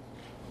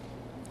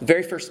 The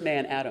very first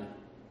man, Adam,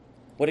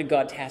 what did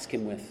God task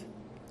him with?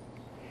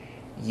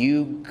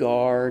 You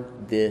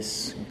guard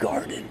this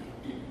garden.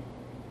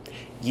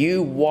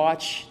 You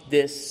watch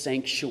this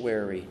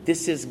sanctuary.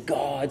 This is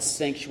God's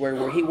sanctuary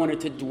where He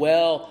wanted to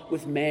dwell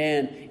with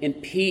man in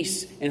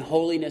peace and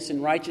holiness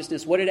and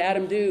righteousness. What did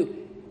Adam do?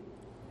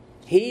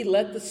 He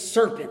let the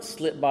serpent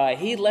slip by.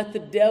 He let the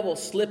devil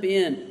slip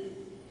in.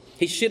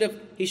 He should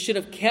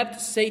have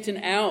kept Satan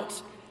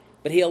out,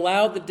 but he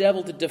allowed the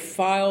devil to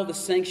defile the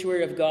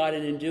sanctuary of God,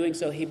 and in doing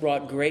so, he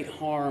brought great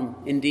harm,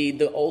 indeed,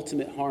 the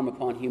ultimate harm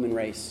upon human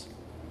race.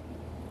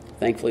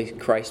 Thankfully,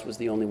 Christ was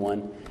the only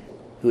one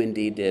who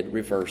indeed did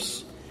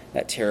reverse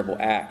that terrible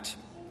act.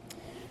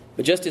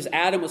 But just as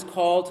Adam was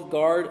called to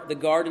guard the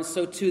garden,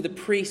 so too the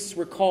priests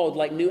were called,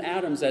 like new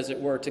Adams as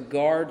it were, to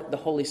guard the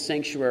holy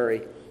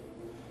sanctuary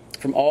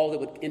from all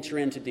that would enter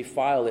in to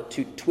defile it,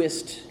 to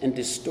twist and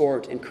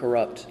distort and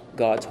corrupt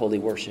God's holy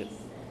worship.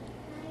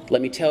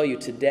 Let me tell you,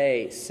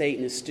 today,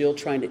 Satan is still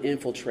trying to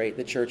infiltrate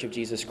the Church of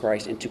Jesus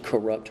Christ and to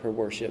corrupt her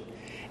worship.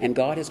 And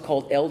God has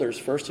called elders,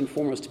 first and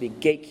foremost, to be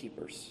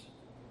gatekeepers.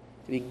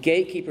 To be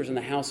gatekeepers in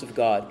the house of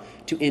God,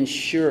 to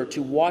ensure,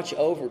 to watch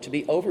over, to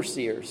be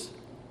overseers,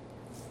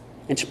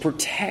 and to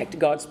protect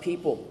God's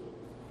people,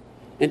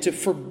 and to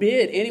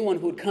forbid anyone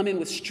who would come in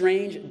with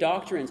strange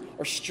doctrines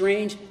or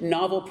strange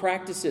novel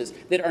practices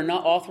that are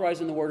not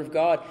authorized in the Word of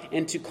God,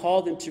 and to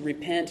call them to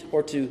repent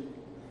or to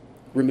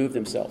remove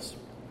themselves.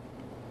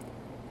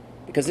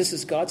 Because this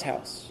is God's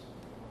house,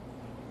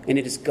 and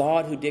it is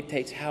God who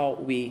dictates how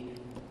we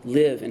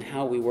live and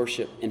how we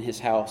worship in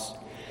His house.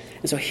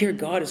 And so here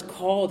God has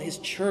called His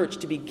church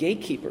to be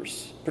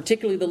gatekeepers,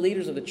 particularly the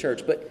leaders of the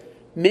church. But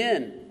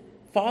men,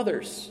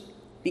 fathers,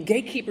 be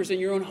gatekeepers in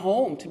your own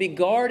home, to be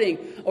guarding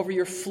over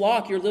your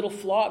flock, your little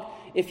flock.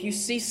 If you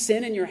see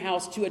sin in your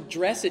house, to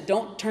address it.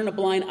 Don't turn a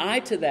blind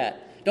eye to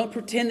that. Don't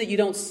pretend that you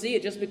don't see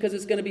it just because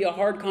it's going to be a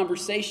hard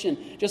conversation,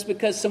 just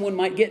because someone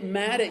might get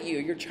mad at you,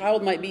 your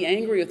child might be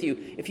angry with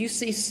you. If you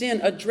see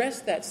sin,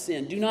 address that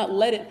sin. Do not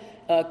let it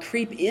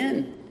creep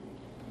in.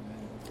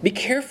 Be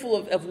careful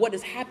of what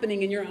is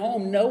happening in your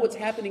home. Know what's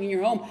happening in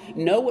your home.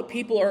 Know what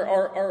people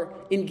are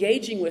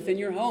engaging with in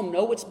your home.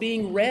 Know what's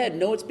being read.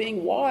 Know what's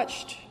being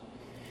watched.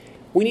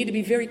 We need to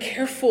be very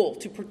careful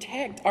to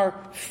protect our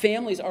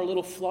families, our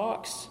little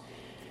flocks.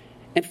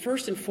 And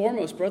first and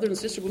foremost, brothers and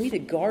sisters, we need to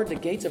guard the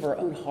gates of our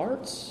own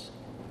hearts.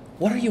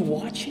 What are you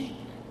watching?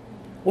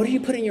 What are you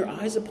putting your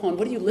eyes upon?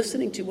 What are you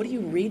listening to? What are you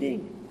reading?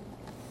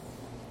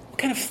 What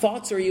kind of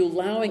thoughts are you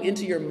allowing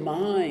into your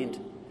mind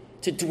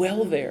to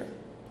dwell there?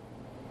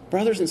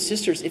 Brothers and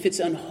sisters, if it's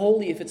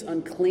unholy, if it's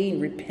unclean,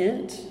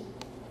 repent.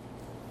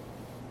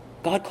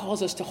 God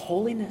calls us to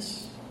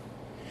holiness.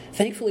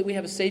 Thankfully, we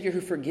have a Savior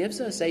who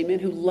forgives us, amen,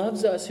 who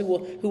loves us, who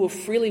will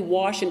freely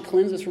wash and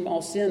cleanse us from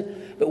all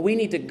sin. But we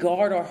need to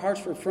guard our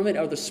hearts, for from it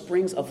are the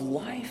springs of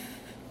life.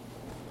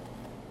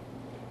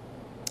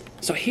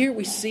 So here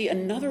we see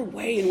another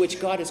way in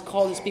which God has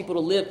called His people to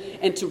live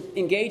and to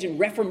engage in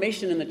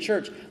reformation in the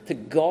church, to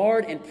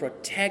guard and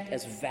protect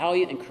as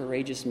valiant and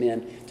courageous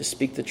men, to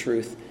speak the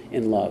truth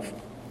in love.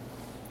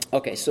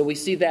 Okay, so we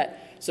see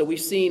that. So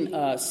we've seen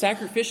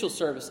sacrificial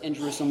service in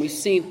Jerusalem. We've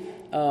seen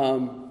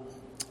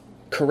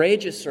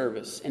courageous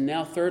service. And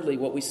now thirdly,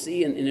 what we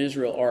see in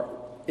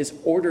Israel is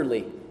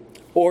orderly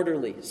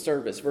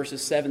service,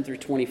 verses 7 through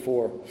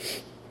 24.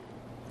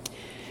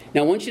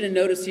 Now I want you to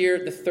notice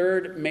here the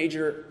third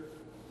major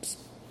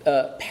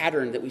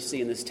pattern that we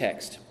see in this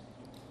text.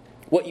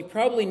 What you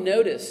probably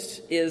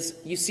noticed is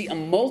you see a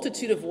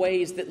multitude of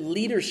ways that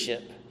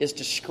leadership is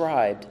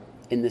described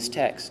in this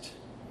text.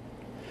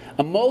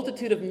 A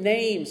multitude of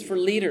names for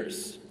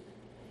leaders,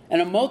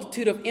 and a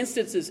multitude of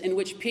instances in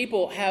which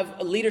people have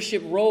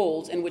leadership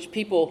roles in which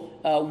people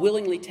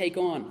willingly take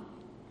on.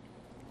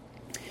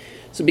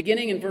 So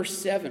beginning in verse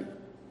 7,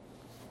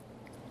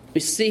 we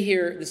see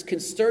here this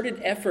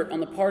concerted effort on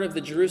the part of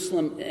the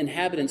Jerusalem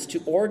inhabitants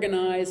to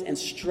organize and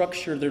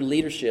structure their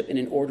leadership in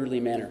an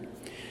orderly manner.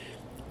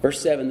 Verse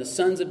 7, the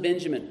sons of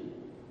Benjamin.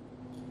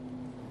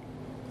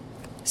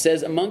 It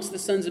says, amongst the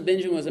sons of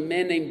Benjamin was a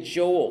man named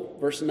Joel.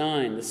 Verse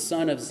 9, the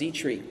son of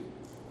Zetri.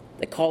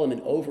 They call him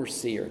an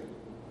overseer.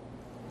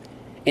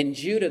 And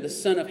Judah, the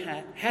son of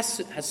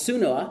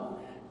Hasunoah,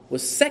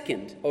 was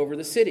second over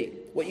the city.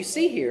 What you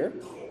see here,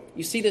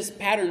 you see this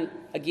pattern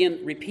again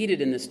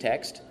repeated in this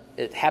text.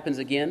 It happens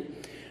again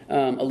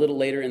a little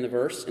later in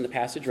the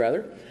passage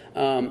rather.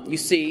 You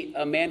see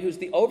a man who's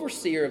the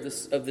overseer of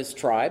this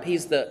tribe.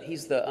 He's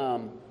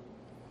a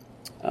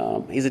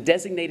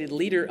designated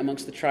leader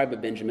amongst the tribe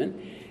of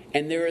Benjamin,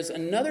 and there is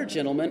another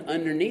gentleman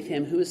underneath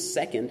him who is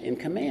second in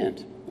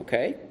command.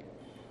 Okay,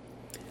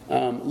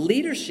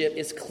 leadership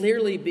is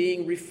clearly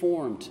being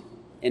reformed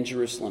in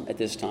Jerusalem at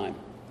this time.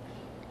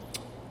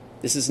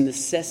 This is a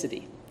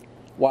necessity.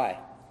 Why?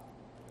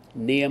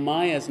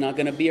 Nehemiah is not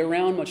going to be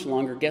around much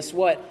longer. Guess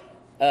what?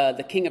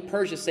 The king of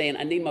Persia is saying,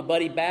 I need my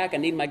buddy back. I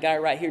need my guy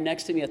right here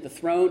next to me at the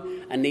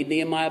throne. I need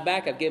Nehemiah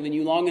back. I've given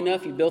you long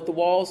enough. You built the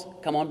walls.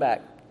 Come on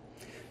back.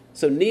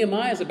 So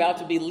Nehemiah is about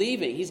to be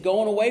leaving. He's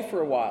going away for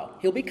a while.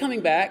 He'll be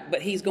coming back,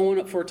 but he's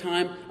going for a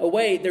time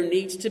away. There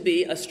needs to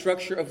be a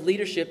structure of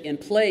leadership in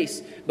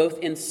place, both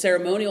in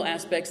ceremonial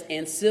aspects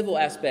and civil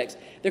aspects.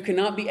 There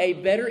cannot be a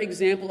better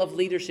example of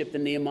leadership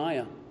than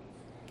Nehemiah.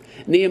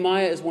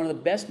 Nehemiah is one of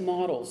the best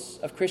models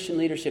of Christian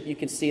leadership you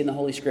can see in the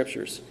Holy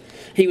Scriptures.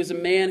 He was a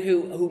man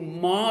who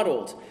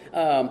modeled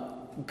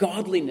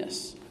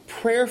godliness,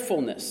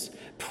 prayerfulness,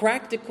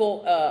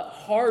 practical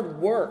hard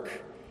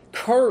work,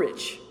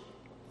 courage,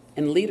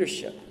 and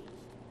leadership.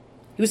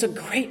 He was a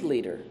great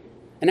leader,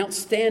 an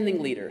outstanding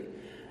leader.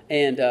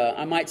 And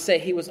I might say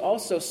he was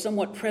also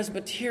somewhat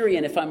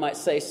Presbyterian, if I might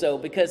say so,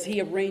 because he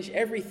arranged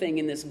everything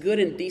in this good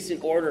and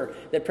decent order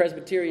that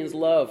Presbyterians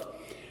love.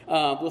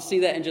 We'll see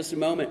that in just a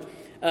moment.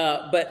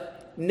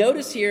 But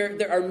notice here,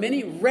 there are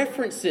many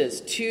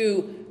references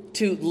to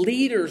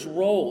leaders'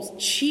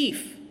 roles.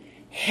 Chief,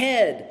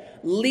 head,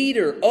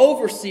 leader,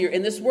 overseer.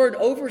 And this word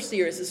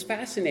overseer is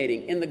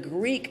fascinating. In the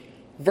Greek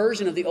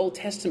version of the Old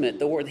Testament,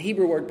 the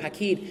Hebrew word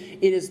pakid,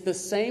 it is the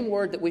same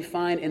word that we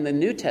find in the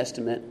New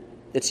Testament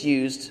that's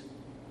used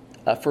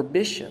for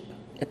bishop,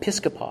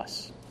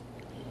 episkopos.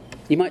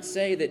 You might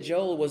say that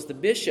Joel was the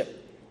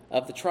bishop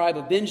of the tribe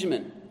of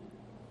Benjamin.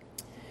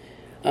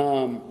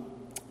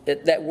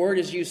 That word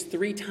is used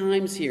 3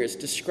 times here. It's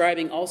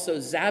describing also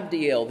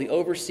Zabdiel, the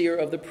overseer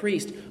of the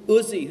priest,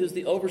 Uzzi, who's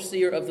the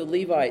overseer of the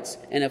Levites,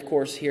 and of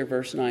course here,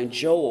 verse 9,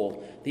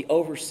 Joel, the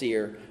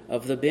overseer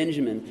of the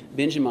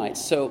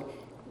Benjamites. So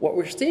what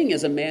we're seeing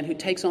is a man who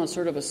takes on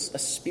sort of a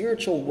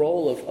spiritual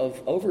role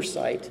of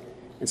oversight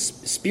and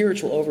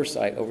spiritual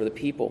oversight over the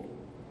people,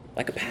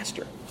 like a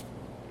pastor.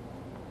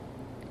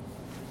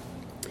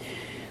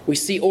 We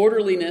see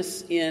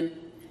orderliness in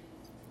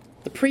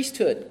the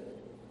priesthood.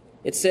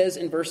 It says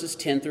in verses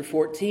 10 through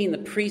 14, the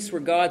priests were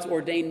God's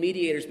ordained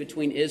mediators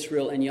between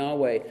Israel and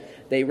Yahweh.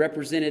 They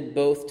represented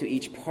both to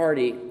each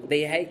party.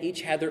 They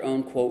each had their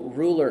own, quote,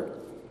 ruler.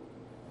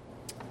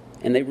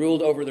 And they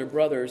ruled over their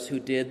brothers who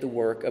did the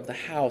work of the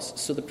house.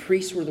 So the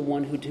priests were the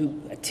one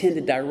who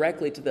attended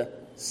directly to the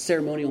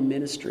ceremonial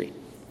ministry.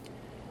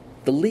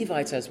 The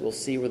Levites, as we'll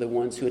see, were the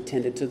ones who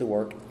attended to the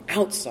work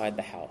outside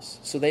the house.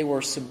 So they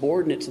were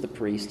subordinate to the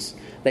priests.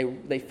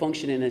 They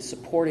functioned in a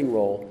supporting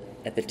role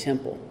at the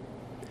temple.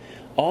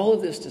 All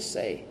of this to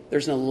say,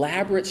 there's an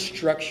elaborate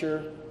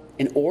structure,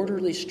 an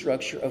orderly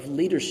structure of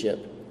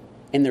leadership,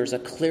 and there's a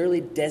clearly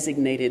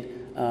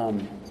designated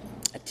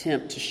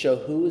attempt to show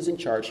who is in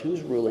charge,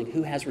 who's ruling,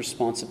 who has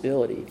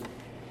responsibility.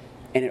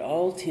 And it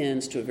all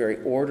tends to a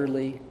very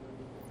orderly,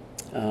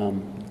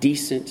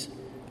 decent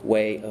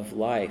way of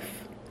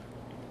life.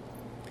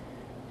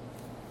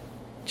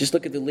 Just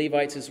look at the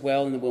Levites as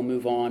well, and then we'll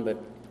move on.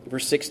 But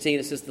verse 16,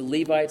 it says, the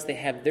Levites, they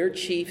have their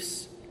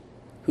chiefs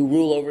who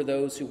rule over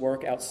those who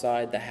work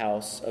outside the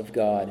house of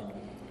God.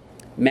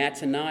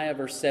 Mattaniah,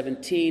 verse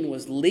 17,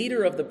 was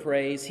leader of the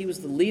praise. He was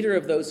the leader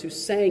of those who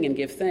sang and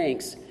give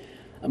thanks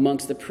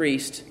amongst the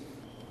priests.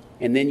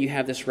 And then you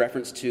have this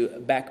reference to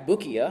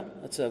Bakbukiah.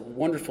 That's a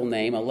wonderful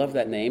name. I love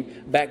that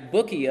name.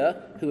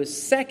 Bakbukiah, who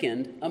is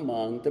second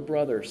among the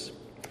brothers.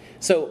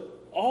 So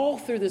all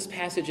through this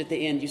passage at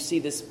the end, you see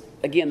this,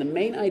 again, the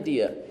main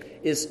idea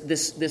is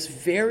this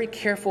very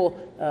careful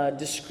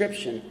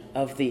description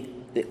of the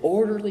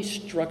orderly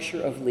structure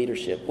of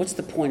leadership. What's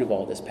the point of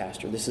all this,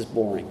 Pastor? This is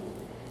boring.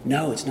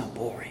 No, it's not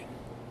boring.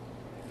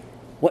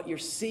 What you're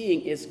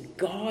seeing is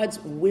God's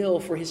will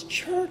for His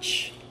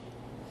church.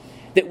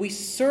 That we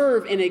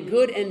serve in a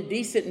good and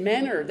decent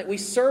manner. That we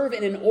serve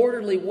in an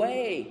orderly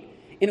way.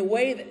 In a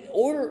way that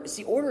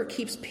order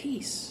keeps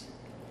peace.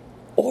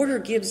 Order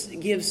gives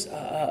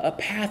a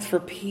path for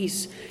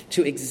peace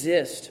to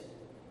exist.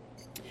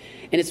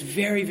 And it's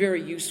very,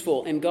 very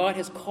useful. And God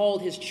has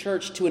called His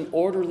church to an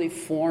orderly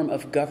form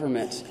of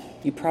government.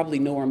 You probably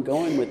know where I'm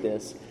going with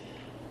this.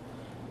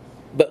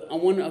 But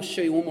I'll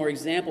show you one more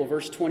example.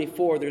 Verse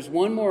 24. There's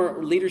one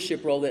more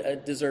leadership role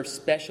that deserves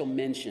special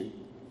mention.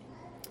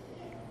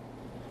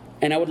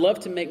 And I would love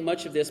to make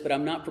much of this, but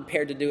I'm not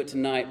prepared to do it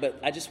tonight. But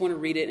I just want to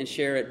read it and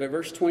share it. But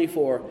verse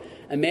 24,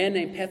 a man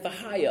named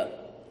Pethahiah,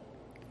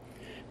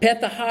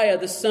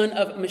 the son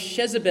of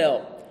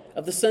Meshezabel,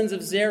 of the sons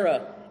of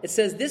Zerah. It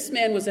says, this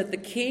man was at the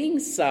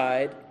king's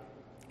side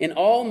in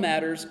all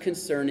matters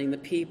concerning the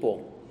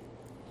people.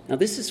 Now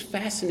this is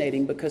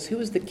fascinating because who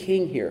is the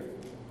king here?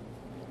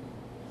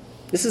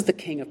 This is the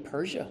king of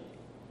Persia.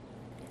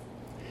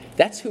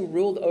 That's who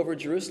ruled over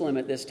Jerusalem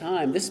at this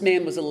time. This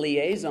man was a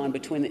liaison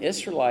between the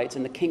Israelites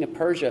and the king of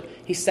Persia.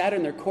 He sat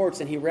in their courts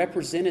and he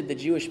represented the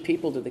Jewish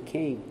people to the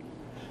king.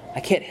 I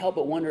can't help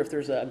but wonder if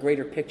there's a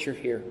greater picture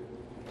here.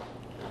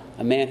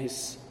 A man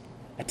who's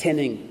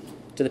attending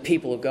to the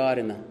people of God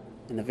at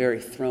the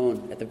very throne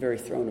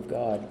of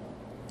God.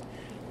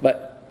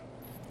 But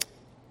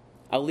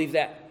I'll leave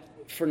that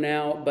for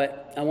now.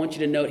 But I want you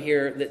to note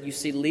here that you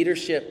see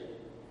leadership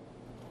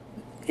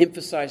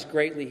emphasized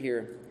greatly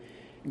here.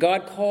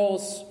 God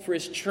calls for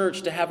His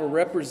church to have a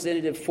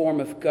representative form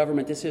of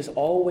government. This has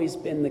always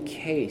been the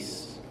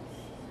case.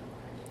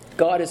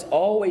 God has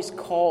always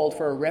called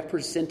for a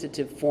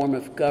representative form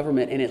of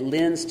government, and it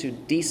lends to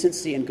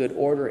decency and good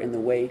order in the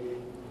way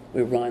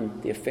we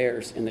run the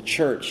affairs in the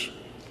church.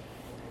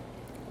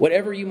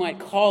 Whatever you might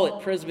call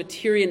it,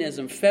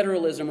 Presbyterianism,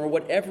 federalism, or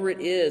whatever it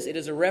is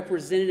a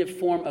representative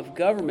form of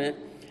government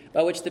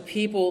by which the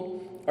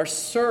people are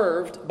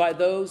served by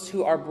those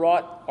who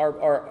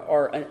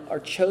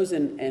are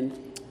chosen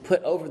and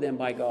put over them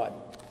by God.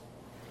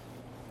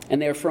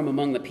 And they are from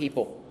among the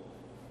people.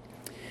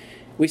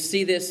 We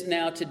see this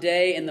now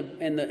today in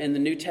the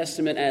New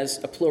Testament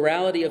as a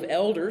plurality of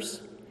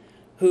elders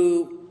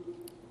who,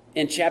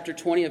 in chapter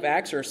 20 of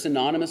Acts, are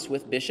synonymous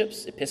with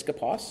bishops,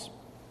 episkopos.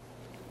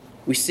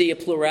 We see a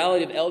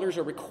plurality of elders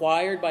are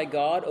required by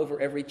God over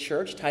every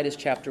church, Titus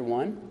chapter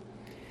 1.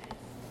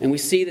 And we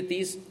see that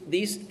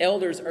these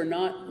elders are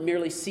not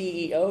merely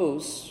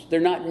CEOs. They're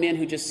not men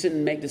who just sit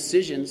and make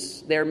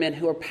decisions. They are men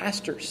who are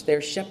pastors. They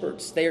are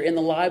shepherds. They are in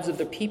the lives of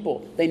their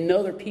people. They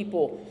know their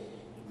people,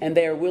 and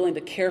they are willing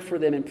to care for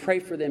them and pray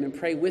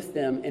with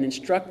them and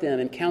instruct them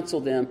and counsel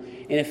them,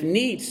 and if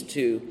needs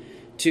to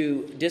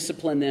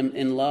discipline them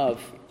in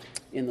love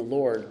in the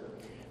Lord.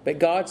 But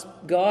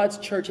God's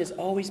church has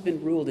always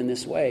been ruled in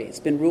this way.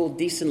 It's been ruled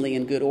decently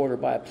in good order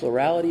by a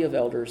plurality of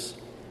elders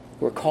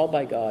who are called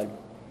by God.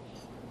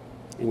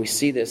 And we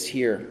see this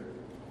here.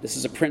 This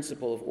is a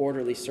principle of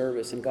orderly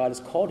service, and God has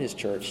called His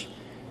church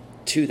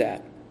to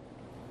that.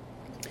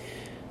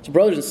 So,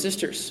 brothers and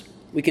sisters,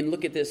 we can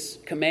look at this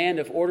command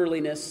of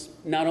orderliness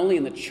not only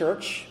in the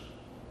church,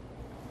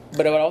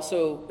 but I would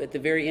also, at the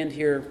very end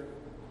here,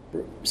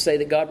 say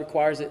that God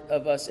requires it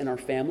of us in our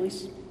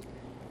families.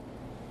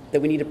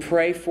 That we need to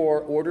pray for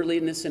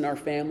orderliness in our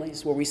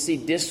families. Where we see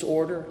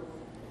disorder,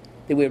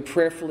 that we would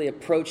prayerfully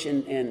approach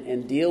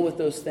and deal with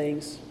those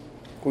things.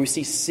 Where we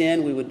see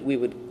sin, we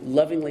would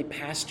lovingly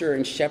pastor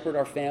and shepherd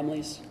our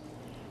families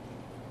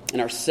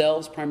and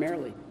ourselves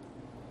primarily.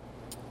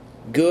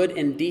 Good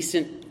and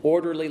decent,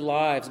 orderly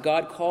lives.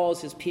 God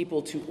calls His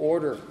people to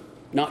order,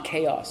 not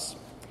chaos.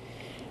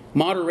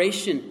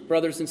 Moderation,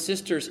 brothers and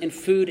sisters, in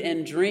food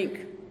and drink.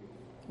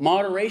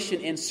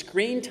 Moderation in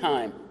screen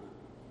time.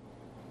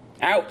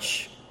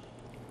 Ouch.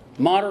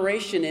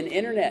 Moderation in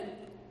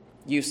internet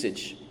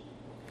usage.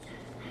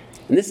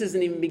 And this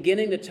isn't even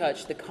beginning to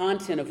touch the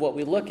content of what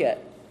we look at.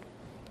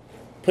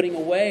 Putting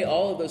away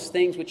all of those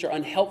things which are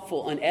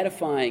unhelpful,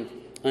 unedifying,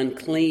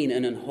 unclean,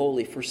 and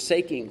unholy,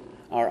 forsaking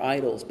our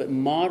idols, but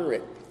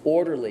moderate,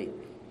 orderly,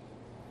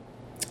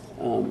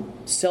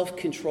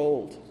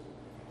 self-controlled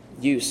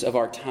use of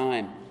our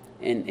time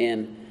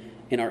and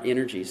our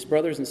energies.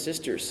 Brothers and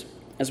sisters,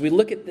 as we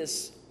look at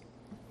this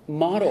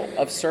model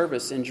of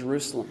service in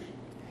Jerusalem,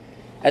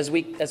 as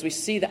we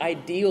see the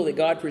ideal that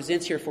God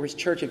presents here for His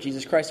church of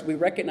Jesus Christ, we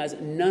recognize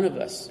that none of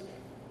us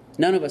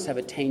have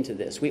attained to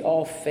this. We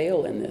all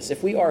fail in this.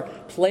 If we are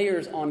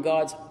players on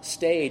God's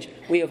stage,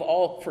 we have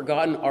all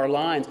forgotten our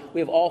lines.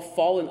 We have all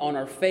fallen on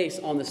our face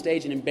on the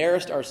stage and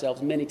embarrassed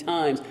ourselves many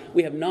times.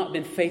 We have not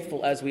been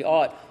faithful as we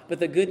ought. But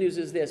the good news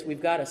is this: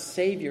 we've got a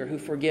Savior who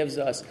forgives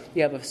us.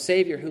 We have a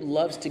Savior who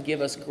loves to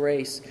give us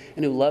grace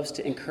and who loves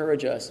to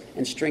encourage us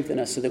and strengthen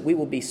us so that we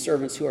will be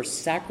servants who are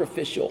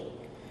sacrificial,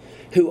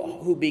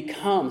 who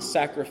become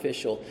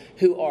sacrificial,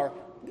 who are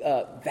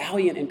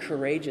valiant and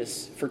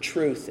courageous for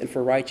truth and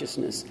for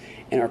righteousness,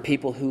 and are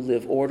people who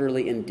live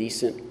orderly and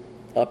decent,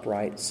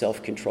 upright,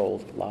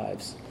 self-controlled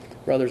lives.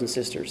 Brothers and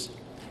sisters,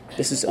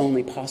 this is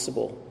only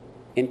possible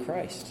in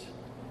Christ.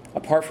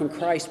 Apart from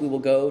Christ, we will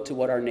go to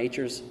what our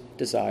natures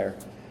desire.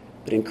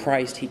 But in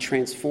Christ, He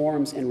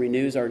transforms and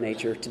renews our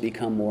nature to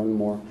become more and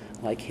more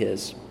like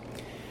His.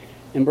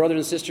 And brothers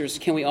and sisters,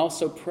 can we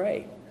also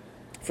pray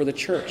for the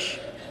church?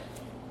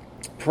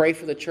 Pray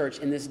for the church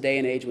in this day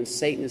and age when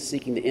Satan is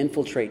seeking to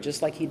infiltrate,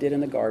 just like he did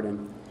in the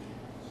garden,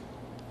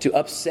 to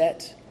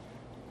upset,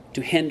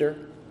 to hinder,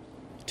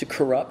 to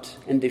corrupt,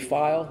 and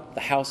defile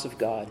the house of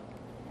God.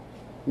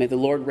 May the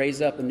Lord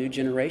raise up a new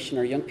generation,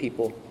 our young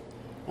people,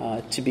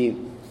 to be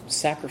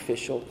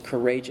sacrificial,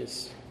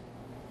 courageous,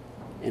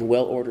 and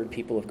well-ordered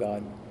people of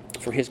God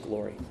for His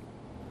glory.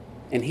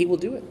 And He will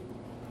do it.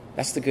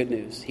 That's the good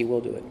news. He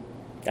will do it.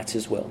 That's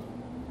His will.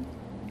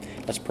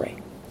 Let's pray.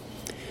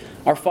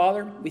 Our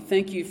Father, we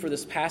thank You for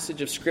this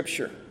passage of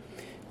Scripture.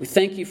 We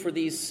thank You for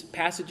these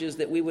passages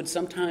that we would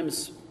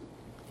sometimes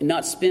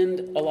not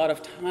spend a lot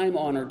of time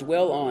on or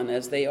dwell on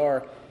as they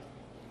are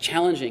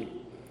challenging.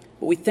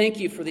 But we thank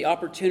You for the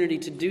opportunity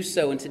to do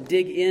so and to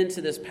dig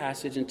into this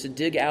passage and to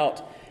dig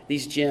out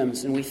these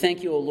gems. And we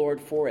thank You, O Lord,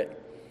 for it.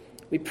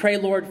 We pray,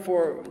 Lord,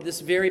 for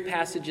this very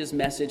passage's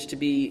message to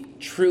be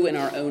true in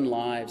our own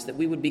lives, that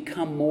we would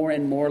become more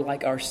and more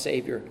like our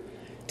Savior,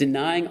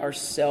 denying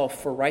ourselves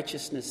for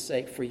righteousness'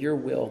 sake, for Your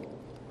will,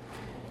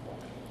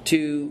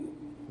 to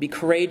be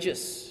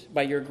courageous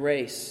by Your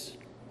grace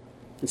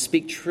and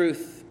speak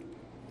truth,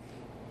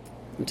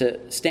 and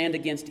to stand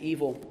against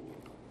evil,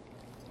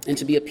 and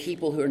to be a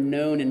people who are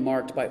known and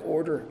marked by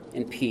order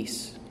and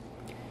peace.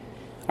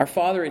 Our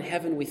Father in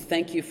heaven, we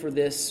thank You for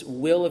this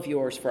will of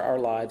Yours for our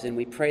lives, and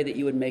we pray that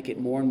You would make it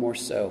more and more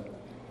so.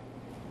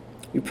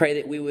 We pray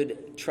that we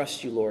would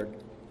trust You, Lord.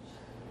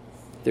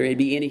 If there may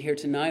be any here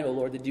tonight, O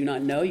Lord, that do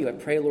not know You, I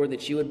pray, Lord,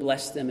 that You would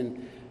bless them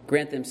and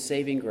grant them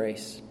saving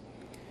grace.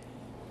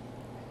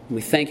 And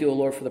we thank You, O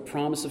Lord, for the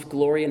promise of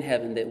glory in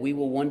heaven, that we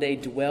will one day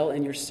dwell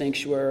in Your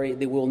sanctuary,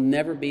 there will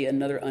never be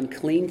another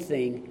unclean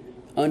thing,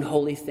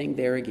 unholy thing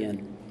there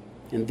again.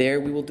 And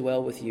there we will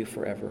dwell with You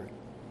forever.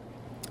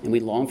 And we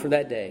long for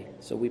that day.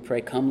 So we pray,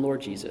 come,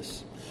 Lord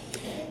Jesus.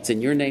 It's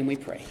in Your name we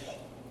pray.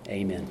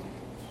 Amen.